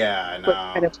 Yeah, I know.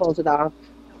 But kind of pulls it off.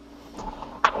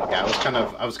 Yeah,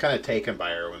 I was kind of taken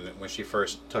by her when she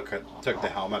first took the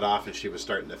helmet off and she was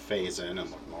starting to phase in and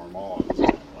look normal. I was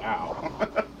like, wow.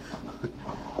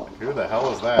 Who the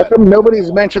hell is How that? come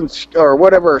nobody's mentioned, or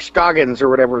whatever, Scoggins or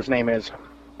whatever his name is?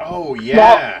 Oh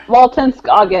yeah. Walton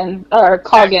Scoggins or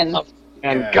Coggins.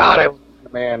 And Yeah. God, I love the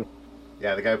man.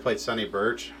 Yeah, the guy who played Sonny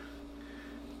Birch.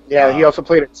 Yeah, he also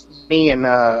played me in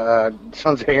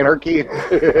Sons of Anarchy.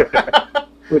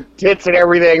 With tits and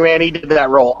everything, man. He did that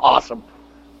role awesome.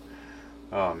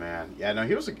 Oh man, yeah, no,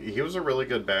 he was a really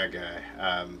good bad guy.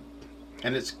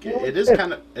 And it is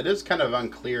kind of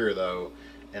unclear though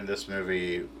in this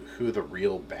movie who the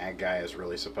real bad guy is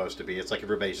really supposed to be. It's like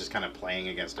everybody's just kind of playing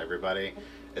against everybody.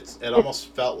 It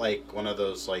almost felt like one of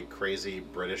those like crazy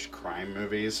British crime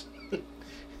movies.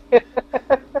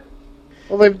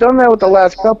 Well, they've done that with the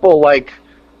last couple, like,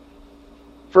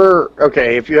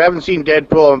 okay, if you haven't seen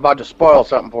Deadpool, I'm about to spoil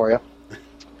something for you.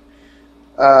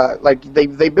 Like,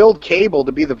 they build Cable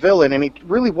to be the villain, and he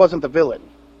really wasn't the villain.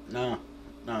 No,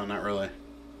 not really.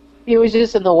 He was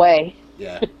just in the way.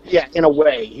 Yeah, Yeah, in a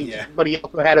way. Yeah. But he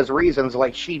also had his reasons,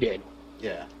 like she did.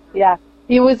 yeah. Yeah.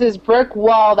 He was this brick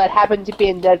wall that happened to be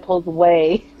in Deadpool's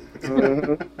way.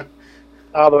 Mhm.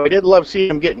 Although I did love seeing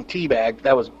him getting teabagged.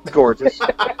 That was gorgeous.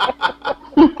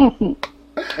 And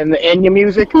the Enya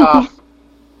music, it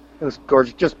was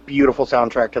gorgeous. Just beautiful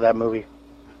soundtrack to that movie.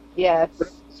 Yes.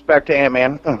 Respect to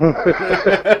Ant-Man.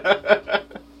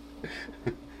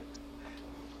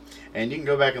 And you can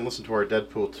go back and listen to our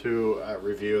Deadpool 2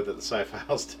 review that the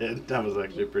Sci-Files did. That was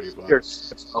actually pretty fun. You're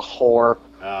such a whore.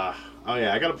 Oh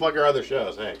yeah, I gotta plug our other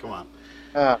shows. Hey, come on.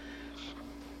 Uh,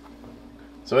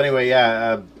 So anyway,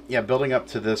 building up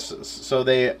to this, so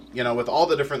they, with all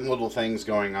the different little things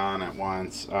going on at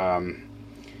once,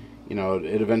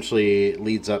 it eventually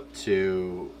leads up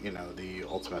to, the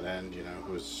ultimate end,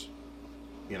 who's,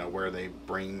 where they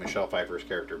bring Michelle Pfeiffer's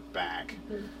character back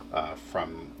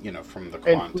from the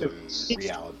quantum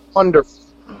reality. wonderful.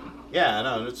 Yeah,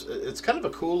 no, it's kind of a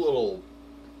cool little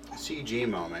CG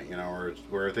moment,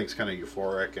 where everything's kind of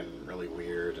euphoric and really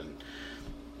weird, and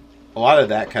a lot of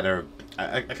that kind of.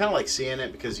 I kind of like seeing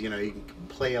it because you can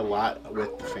play a lot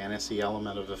with the fantasy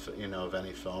element of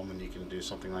any film, and you can do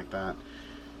something like that.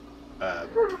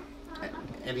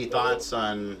 Any thoughts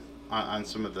on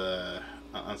some of the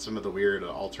weird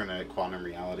alternate quantum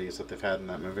realities that they've had in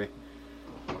that movie?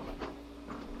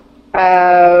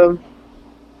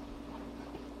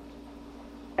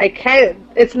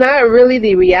 It's not really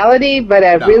the reality, but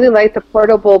I really like the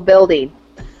portable building.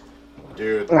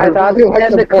 Dude, I I thought really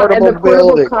like and the portable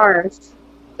building. cars.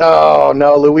 Oh,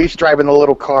 no, Luis driving the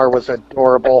little car was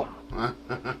adorable.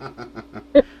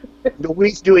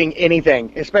 Luis doing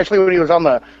anything, especially when he was on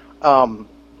the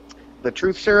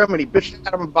truth serum and he bitched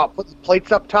at him about putting the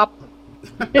plates up top.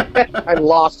 I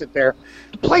lost it there.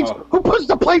 The plates? Oh. Who puts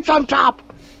the plates on top?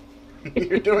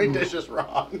 You're doing dishes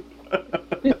wrong.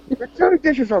 You're doing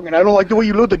dishes wrong, and I don't like the way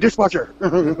you load the dishwasher.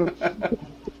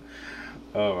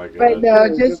 Oh my god. But no,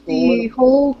 just the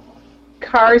whole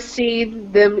car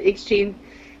scene, them exchange.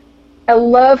 I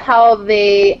love how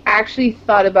they actually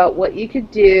thought about what you could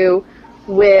do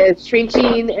with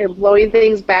shrinking and blowing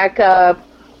things back up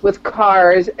with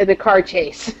cars in a car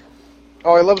chase.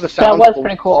 Oh, I love the That sound. was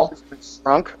pretty cool.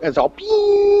 Shrunk. It's all.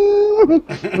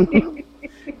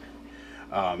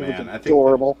 Oh man,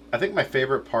 Adorable. I think my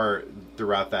favorite part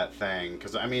throughout that thing,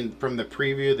 because I mean, from the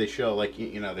preview they show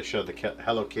they show the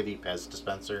Hello Kitty Pez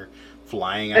dispenser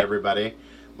flying at everybody.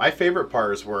 My favorite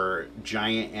part is where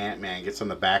giant Ant-Man gets on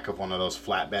the back of one of those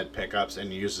flatbed pickups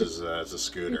and uses it as a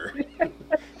scooter.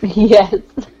 Yes.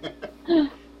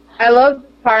 I love the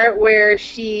part where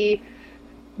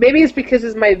maybe it's because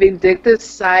it's my vindictive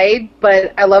side,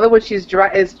 but I love it when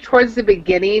it's towards the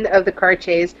beginning of the car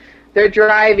chase. They're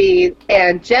driving,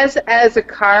 and just as the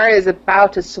car is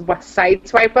about to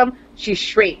sideswipe them, she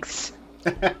shrinks.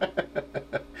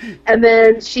 And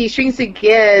then she shrinks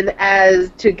again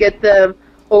to get them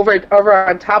over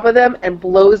on top of them and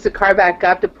blows the car back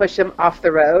up to push them off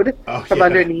the road from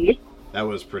underneath. That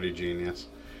was pretty genius.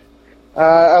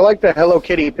 I like the Hello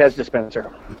Kitty Pez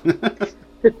dispenser.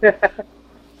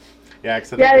 Yeah,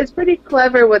 It's pretty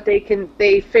clever what they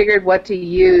figured what to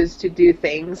use to do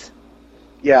things.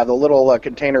 Yeah, the little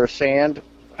container of sand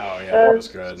Oh yeah, that was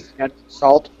good. and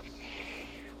salt.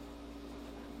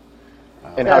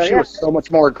 And how she was so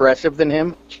much more aggressive than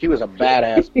him. She was a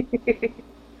badass.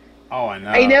 Oh, I know.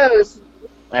 I know.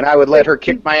 And I would let her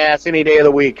kick my ass any day of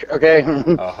the week, okay?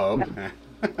 I hope.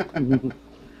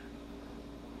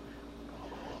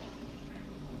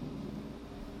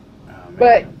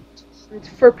 But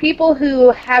for people who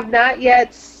have not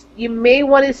yet, you may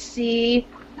want to see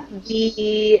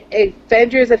the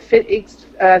Avengers Infinity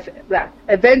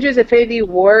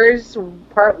Wars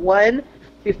Part 1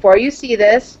 before you see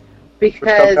this,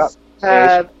 because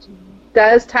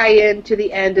does tie into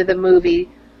the end of the movie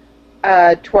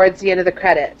towards the end of the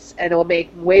credits, and it will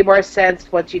make way more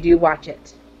sense once you do watch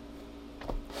it.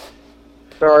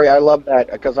 Sorry, I love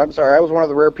that, because I'm sorry, I was one of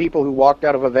the rare people who walked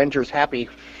out of Avengers happy.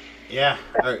 Yeah,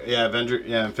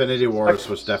 Infinity Wars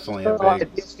was definitely a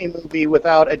Disney movie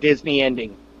without a Disney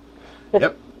ending.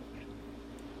 Yep.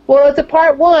 Well, it's a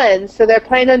part 1, so they're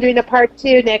planning on doing a part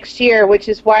 2 next year, which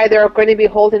is why they're going to be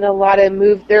holding a lot of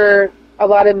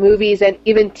movies and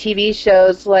even TV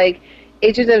shows. Like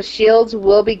Agents of S.H.I.E.L.D.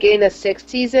 will be getting a 6th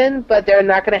season, but they're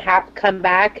not going to have to come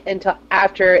back until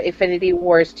after Infinity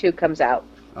Wars 2 comes out.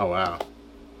 Oh, wow.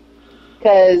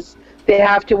 Because they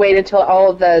have to wait until all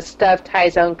of the stuff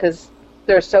ties on, because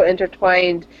they're so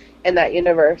intertwined in that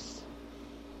universe.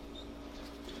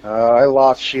 I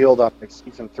lost S.H.I.E.L.D. on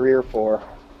season 3 or 4.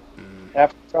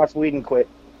 After Joss Whedon quit.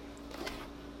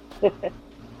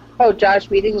 Oh, Josh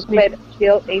Whedon quit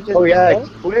S.H.I.E.L.D. Agents Oh, yeah, of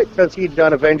he quit because he'd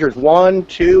done Avengers 1,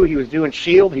 2, he was doing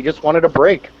S.H.I.E.L.D., he just wanted a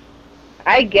break.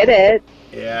 I get it.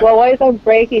 Yeah. Well, while he's on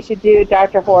break, he should do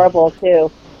Dr. Horrible,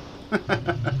 too.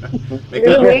 We've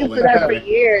been waiting for that for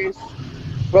years.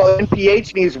 Well,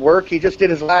 NPH needs work. He just did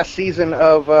his last season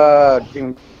of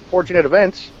Fortunate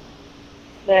Events.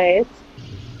 Nice.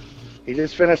 He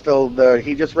just finished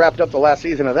he just wrapped up the last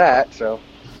season of that, so.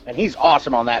 And he's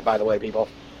awesome on that, by the way, people.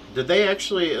 Did they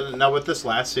actually, now with this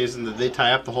last season, did they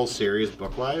tie up the whole series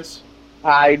book-wise?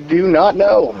 I do not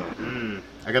know.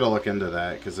 I gotta look into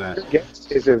that, because Your guess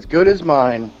is as good as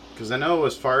mine. Because I know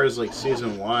as far as like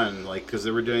season 1, like because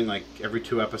they were doing like every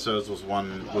 2 episodes was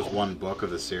one book of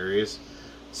the series,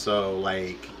 so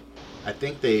like I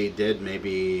think they did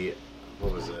maybe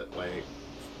what was it like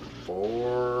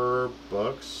 4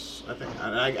 books? I think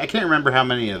I can't remember how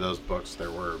many of those books there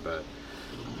were, but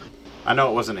I know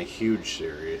it wasn't a huge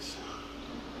series.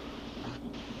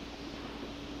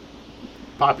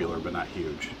 Popular, but not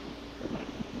huge.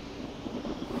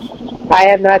 I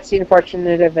have not seen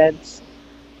Fortunate Events.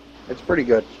 It's pretty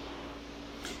good.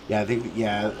 Yeah, I think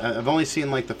I've only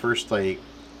seen like the first I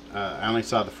only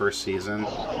saw the first season,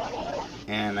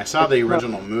 and I saw the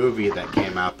original movie that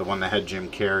came out, the one that had Jim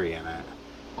Carrey in it.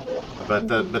 But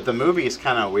the movie is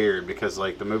kind of weird because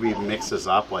like the movie mixes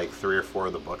up like 3 or 4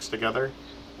 of the books together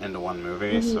into one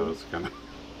movie, so it's kind of.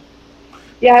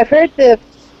 Yeah, I've heard the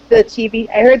TV.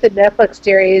 I heard the Netflix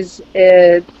series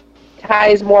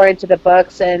ties more into the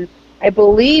books, and I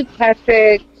believe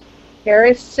Patrick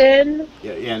Harrison.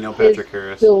 Yeah, Neil Patrick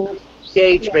Harris.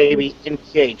 PH, baby,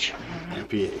 NPH.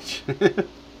 NPH.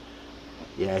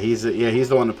 Yeah, he's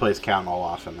the one who plays Count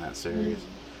Olaf in that series.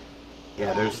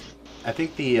 Yeah, I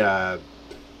think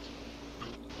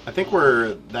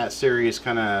where that series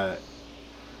kind of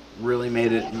really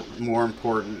made it more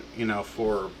important, you know,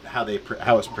 for how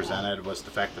it's presented was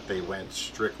the fact that they went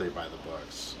strictly by the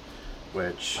books,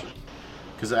 which.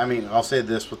 Because, I mean, I'll say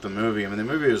this with the movie. I mean, the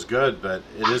movie was good, but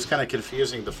it is kind of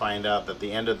confusing to find out that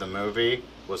the end of the movie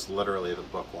was literally the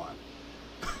book 1.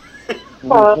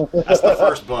 That's the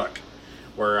first book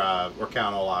where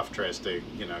Count Olaf tries to,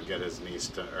 you know, get his niece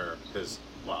to, or his,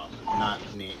 well, not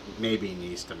niece, maybe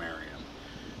niece to marry him,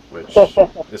 which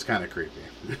is kind of creepy.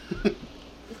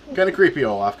 Kind of creepy,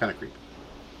 Olaf, kind of creepy.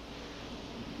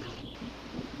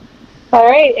 All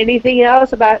right. Anything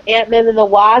else about Ant-Man and the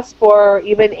Wasp, or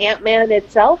even Ant-Man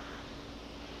itself?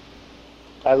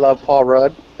 I love Paul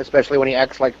Rudd, especially when he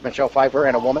acts like Michelle Pfeiffer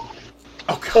and a woman.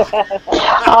 Oh, God.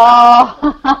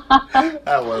 Oh,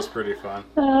 That was pretty fun.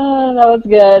 that was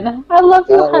good. I love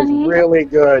you, That was honey. really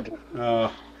good.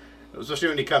 Especially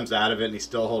when he comes out of it and he's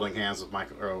still holding hands with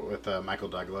Michael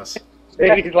Douglas.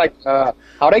 He's like, how'd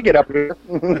I get up here?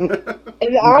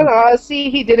 And honestly,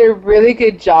 he did a really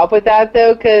good job with that,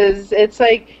 though, because it's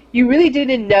like you really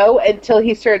didn't know until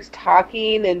he starts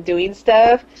talking and doing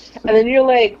stuff, and then you're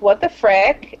like, what the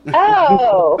frick?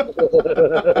 Oh!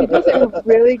 He does a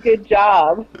really good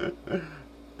job.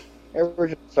 There was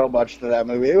just so much to that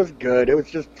movie. It was good. It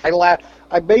was just, I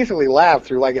basically laughed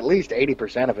through like at least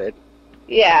 80% of it.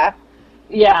 Yeah.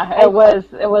 Yeah, it was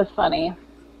funny.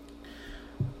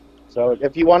 So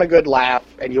if you want a good laugh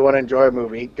and you want to enjoy a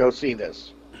movie, go see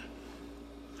this.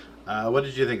 What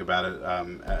did you think about it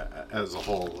as a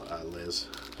whole, Liz?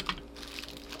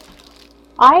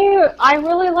 I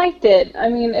really liked it. I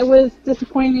mean, it was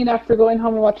disappointing after going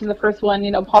home and watching the first one,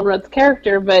 you know, Paul Rudd's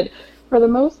character, but for the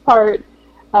most part,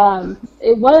 there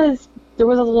was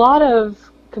a lot of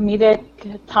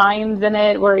comedic times in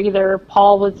it where either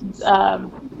Paul was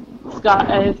Scott,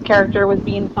 his character was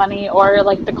being funny, or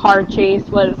like the car chase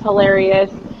was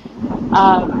hilarious.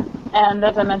 And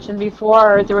as I mentioned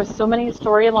before, there were so many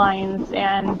storylines,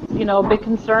 and a big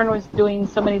concern with doing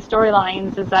so many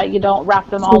storylines is that you don't wrap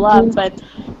them all up. But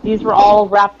these were all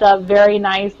wrapped up very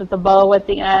nice with the bow at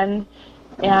the end,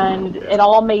 and it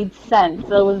all made sense.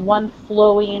 So it was one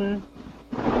flowing.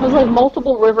 It was like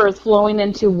multiple rivers flowing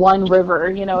into one river.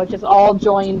 It just all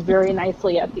joined very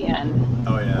nicely at the end.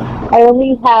 Oh yeah. I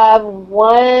only have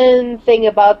one thing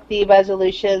about the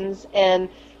resolutions, and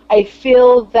I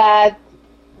feel that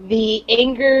the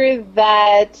anger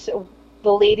that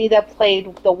the lady that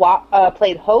played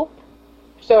played Hope,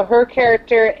 so her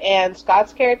character and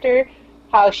Scott's character,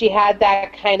 how she had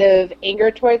that kind of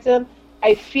anger towards him,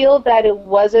 I feel that it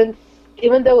wasn't,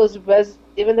 even though it was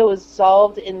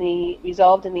resolved in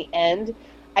the end,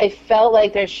 I felt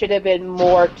like there should have been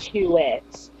more to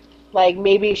it. Like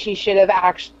maybe they should have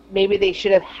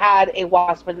had a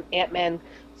Wasp and Ant-Man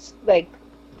like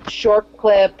short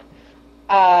clip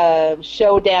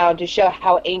showdown to show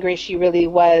how angry she really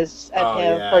was at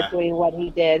him for doing what he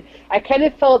did. I kind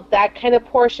of felt that kind of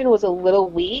portion was a little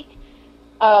weak.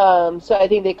 So I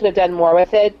think they could have done more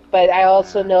with it, but I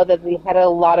also know that we had a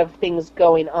lot of things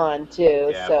going on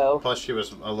too. Yeah. So plus, she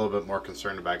was a little bit more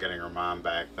concerned about getting her mom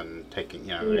back than taking,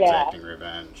 exacting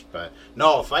revenge. But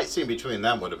no, a fight scene between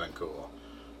them would have been cool.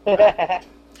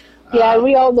 Yeah,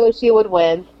 we all know she would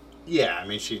win. Yeah, I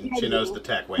mean, she knows the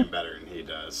tech way better than he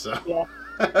does. So. Yeah.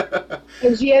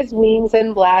 And she has wings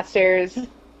and blasters.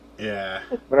 Yeah.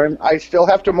 But I still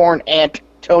have to mourn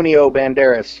Antonio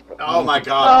Banderas. Oh my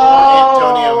God,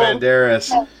 Antonio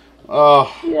Banderas.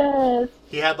 Oh. Yes.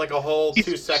 He had like a whole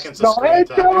 2 seconds of screen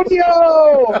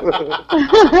Antonio!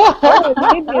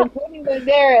 Antonio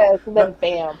Banderas, and then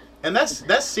bam. And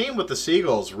that scene with the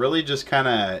seagulls really just kind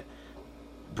of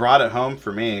brought it home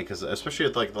for me, because especially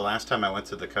with like the last time I went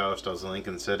to the coast, I was in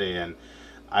Lincoln City, and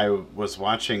I was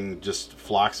watching just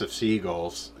flocks of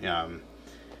seagulls. No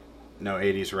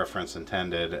 80s reference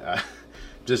intended.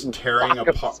 Just tearing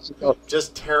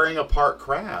apart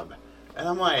crab, and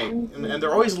I'm like, and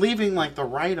they're always leaving like the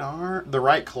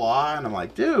right claw, and I'm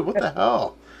like, dude, what the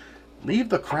hell? Leave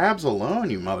the crabs alone,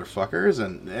 you motherfuckers!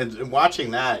 And watching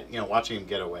that, watching him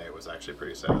get away was actually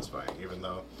pretty satisfying, even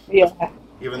though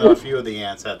a few of the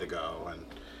ants had to go.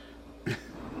 And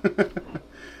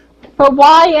But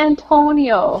why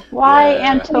Antonio? Why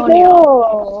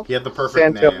Antonio? He had the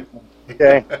perfect name.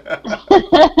 Okay.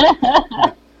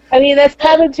 I mean, that's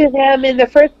coming to him in the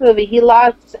first movie. He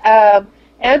lost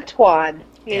Antoine,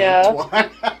 know.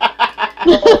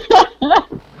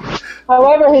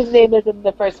 However his name is in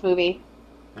the first movie.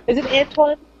 Is it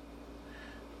Antoine?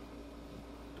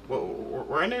 Well,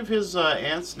 were any of his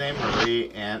aunts named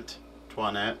Marie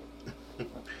Antoinette?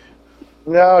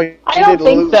 No, I don't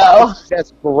think so.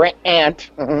 That's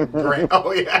Grant.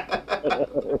 Oh, yeah.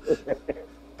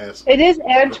 It is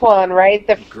Antoine, right?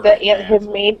 His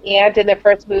main aunt in the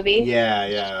first movie?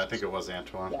 Yeah, I think it was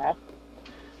Antoine. Yeah.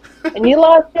 And you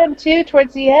lost him, too,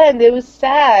 towards the end. It was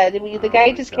sad. I mean, the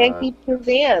guy just can't keep his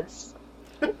aunts.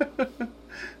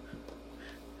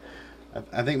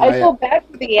 I think I feel bad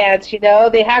for the ants,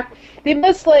 They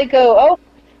must, go,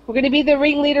 we're going to be the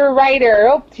ringleader writer.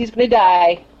 Oh, he's going to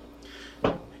die.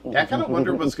 Yeah, I kind of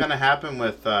wonder what's going to happen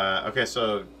with...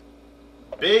 so...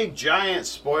 Big, giant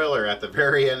spoiler at the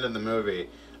very end of the movie.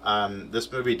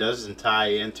 This movie doesn't tie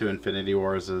into Infinity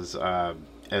Wars, as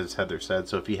Heather said.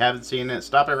 So if you haven't seen it,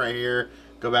 stop it right here.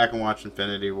 Go back and watch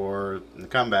Infinity War and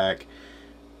come back.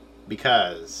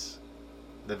 Because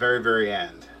the very, very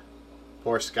end,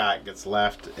 poor Scott gets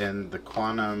left in the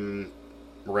quantum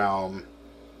realm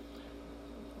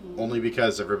only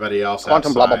because everybody else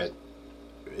outside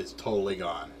is totally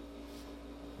gone.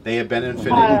 They have been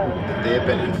infinity. They have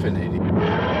been infinity.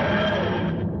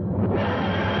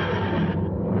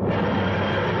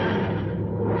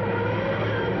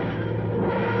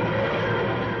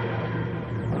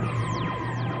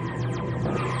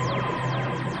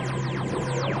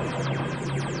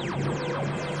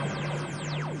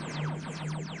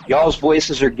 Y'all's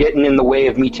voices are getting in the way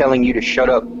of me telling you to shut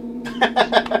up.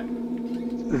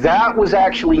 That was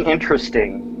actually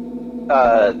interesting.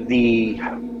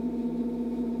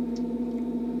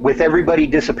 With everybody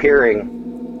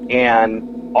disappearing,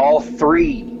 and all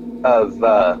three of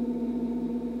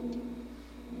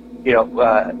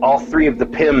all three of the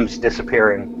Pyms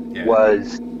disappearing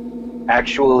was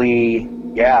actually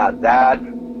that.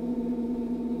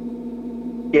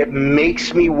 It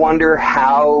makes me wonder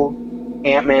how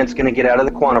Ant-Man's going to get out of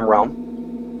the quantum realm.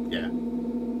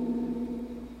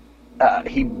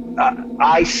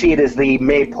 I see it as they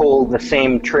may pull the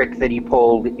same trick that he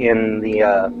pulled in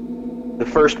the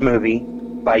first movie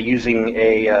by using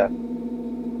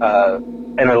an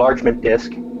enlargement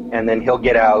disc, and then he'll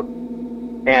get out.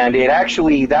 And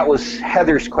that was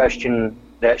Heather's question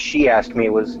that she asked me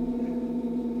was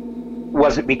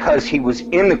it because he was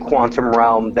in the quantum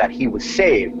realm that he was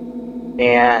saved?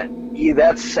 And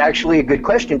that's actually a good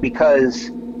question, because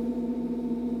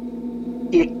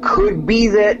it could be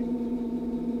that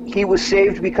he was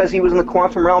saved because he was in the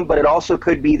quantum realm, but it also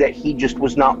could be that he just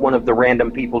was not one of the random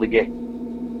people to get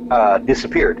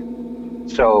disappeared.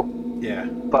 So, Yeah.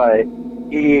 but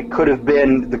it could have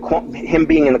been him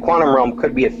being in the quantum realm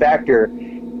could be a factor,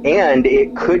 and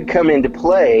it could come into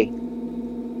play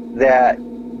that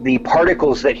the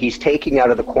particles that he's taking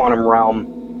out of the quantum realm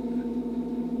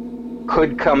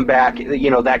could come back.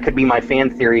 That could be my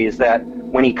fan theory, is that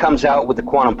when he comes out with the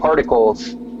quantum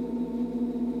particles,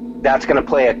 that's going to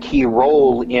play a key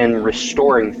role in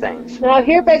restoring things. Now,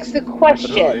 here begs the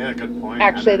question, Oh, yeah, good point.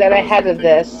 actually, that I had of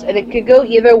this, and it could go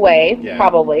either way, Yeah.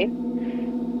 probably.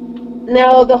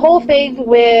 Now, the whole thing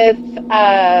with,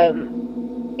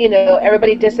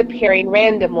 everybody disappearing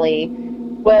randomly,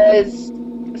 was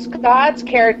Scott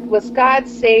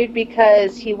saved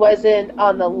because he wasn't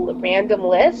on the random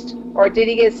list, or did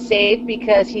he get saved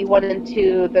because he went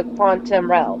into the quantum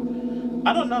realm?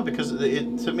 I don't know, because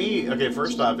to me, okay,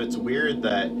 first off, it's weird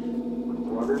that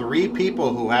 3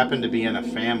 people who happen to be in a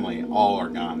family all are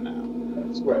gone now.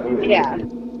 Yeah.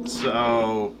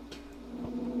 So,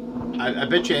 I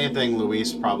bet you anything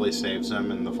Luis probably saves him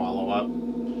in the follow-up,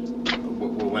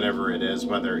 whatever it is,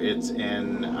 whether it's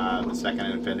in the second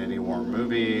Infinity War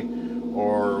movie,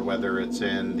 or whether it's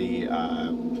in the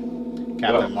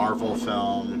Captain Marvel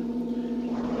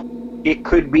film. It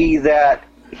could be that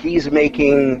he's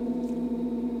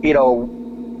making,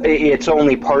 it's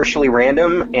only partially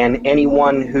random, and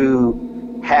anyone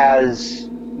who has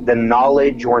the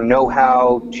knowledge or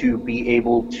know-how to be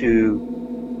able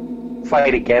to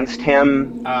fight against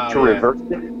him reverse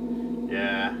it.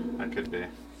 Yeah, that could be.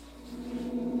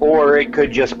 Or it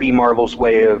could just be Marvel's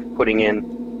way of putting in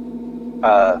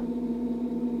a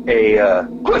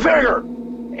cliffhanger.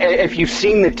 If you've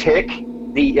seen The Tick,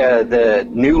 the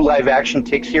new live-action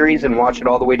Tick series, and watch it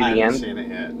all the way to the I end. haven't seen it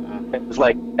yet. No. It was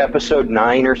like episode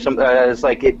 9 or something. It's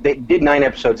like they did 9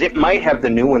 episodes. It might have the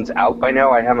new ones out by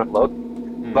now. I haven't looked.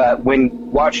 But when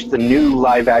watched the new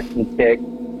live-action Tick,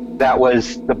 that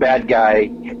was the bad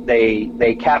guy.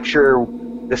 They capture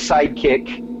the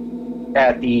sidekick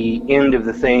at the end of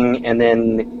the thing, and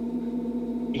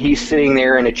then he's sitting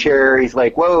there in a chair. He's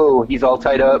like, whoa, he's all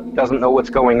tied up, doesn't know what's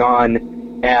going on,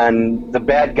 and the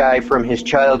bad guy from his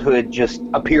childhood just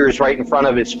appears right in front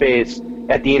of his face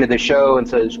at the end of the show and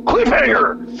says,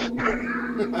 cliffhanger!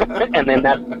 And then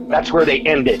that's where they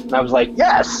end it. And I was like,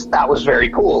 yes, that was very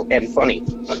cool and funny.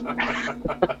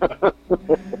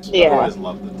 Yeah. I always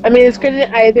loved it. I mean, it's going to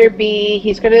either be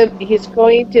he's going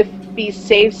to be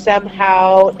saved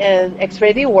somehow in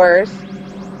Xfinity Wars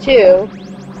 2,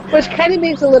 which kind of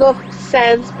makes a little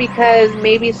sense, because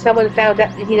maybe someone found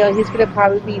out he's going to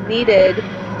probably be needed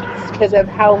because of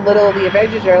how little the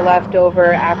Avengers are left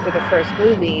over after the first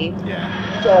movie. Yeah.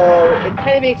 So it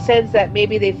kind of makes sense that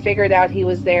maybe they figured out he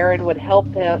was there and would help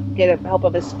him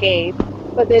escape.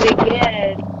 But then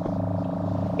again,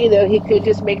 he could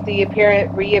just make the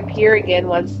reappear again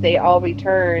once they all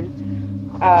return.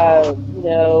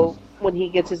 When he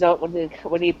gets his own,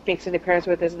 when he makes an appearance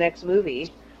with his next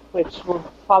movie, which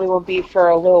probably won't be for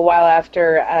a little while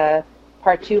after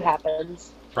part 2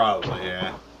 happens. Probably,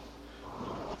 yeah.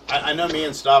 I know me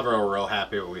and Stavro were real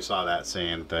happy when we saw that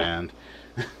scene at the end.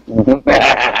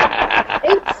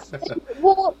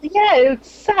 It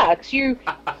sucks. You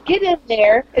get in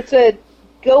there, it's a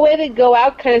go in and go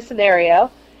out kind of scenario,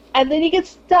 and then you get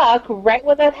stuck right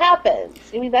when that happens.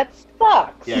 I mean, that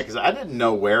sucks. Yeah, because I didn't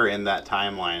know where in that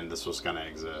timeline this was going to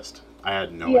exist. I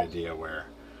had no idea where.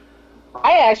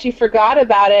 I actually forgot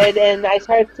about it, and I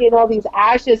started seeing all these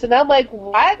ashes, and I'm like,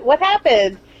 what? What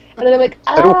happened? And then I'm like,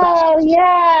 oh,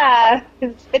 yeah,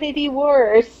 Infinity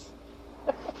Wars.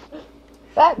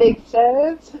 That makes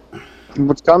sense.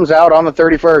 Which comes out on the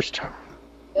 31st.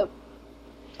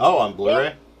 Oh, on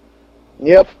Blu-ray?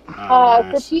 Yep. Oh,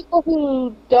 For nice. people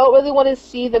who don't really want to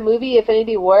see the movie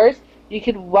Infinity Wars, you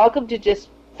can welcome to just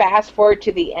fast forward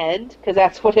to the end, because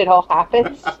that's when it all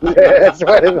happens. That's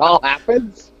when it all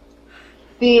happens.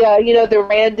 The the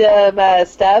random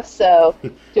stuff. So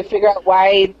to figure out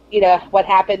why what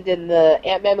happened in the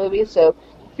Ant-Man movie. So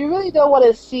if you really don't want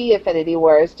to see Infinity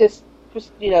Wars, just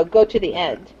just, go to the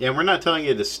end. Yeah, we're not telling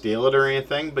you to steal it or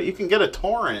anything, but you can get a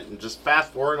torrent and just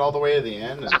fast forward all the way to the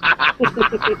end.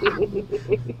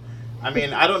 I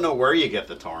mean, I don't know where you get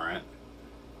the torrent.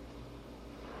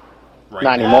 Right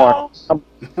Not now.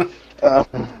 anymore.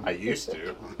 I used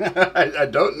to. I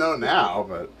don't know now,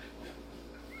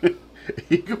 but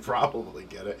you could probably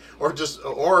get it. Or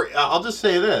I'll just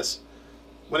say this: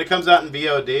 when it comes out in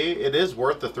VOD, it is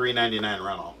worth the $3.99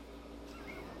 rental.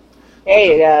 There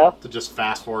you go. To just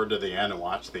fast forward to the end and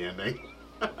watch the ending.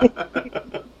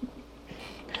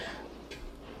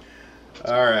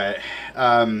 All right.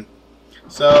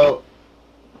 So.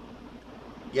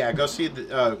 Yeah, go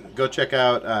check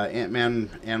out Ant-Man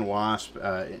and Wasp.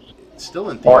 It's still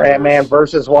in theaters. Or Ant-Man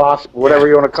versus Wasp, whatever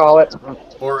you want to call it.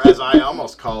 Or as I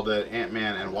almost called it,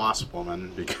 Ant-Man and Wasp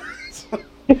Woman,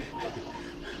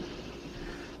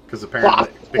 because apparently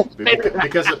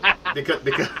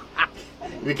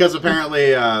because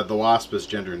apparently the Wasp is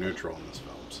gender neutral in this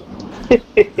film. So.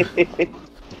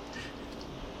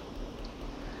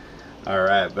 All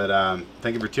right, but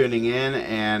thank you for tuning in,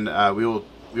 and we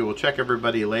will check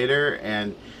everybody later.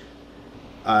 And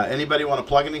anybody want to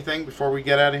plug anything before we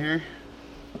get out of here?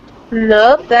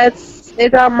 Nope, that's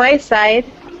it on my side.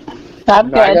 I'm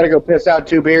No, I good. gotta go piss out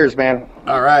 2 beers, man.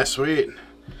 All right, sweet.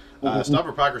 Stop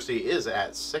Hypocrisy is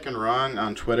at Sick and Wrong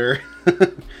on Twitter.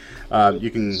 You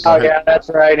can. Go ahead. Yeah, that's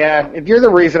right. Yeah, if you're the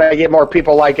reason I get more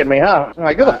people liking me, huh? I'm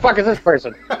like, who the fuck is this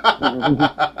person?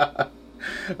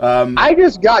 I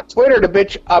just got Twitter to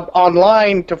bitch up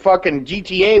online to fucking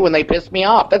GTA when they pissed me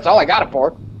off. That's all I got it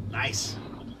for. Nice.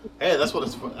 Hey, that's what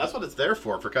it's there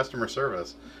for customer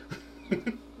service.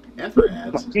 And for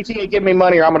ads. GTA, give me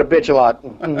money or I'm gonna bitch a lot.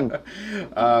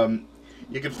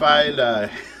 You can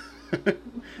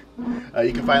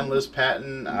find Liz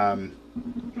Patton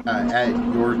at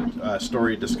Your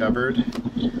Story Discovered,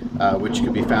 which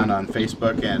can be found on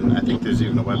Facebook, and I think there's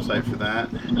even a website for that.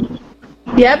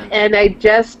 Yep, and I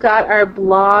just got our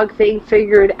blog thing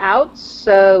figured out,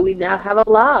 so we now have a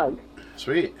blog.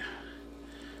 Sweet.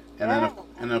 And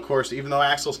then of course, even though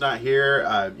Axel's not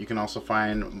here, you can also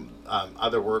find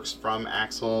other works from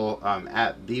Axel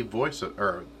at the voice of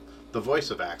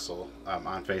Axel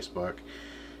on Facebook,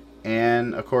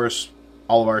 and of course,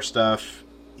 all of our stuff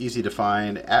easy to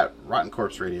find at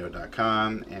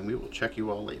RottenCorpseRadio.com, and we will check you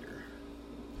all later.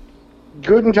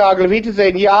 Guten Tag,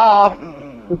 Wiedersehen, ja.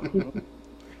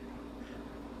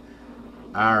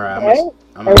 All right.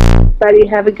 Everybody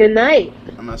have a good night.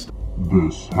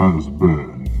 This has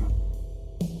been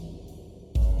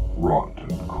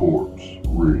Rotten Corpse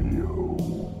Radio.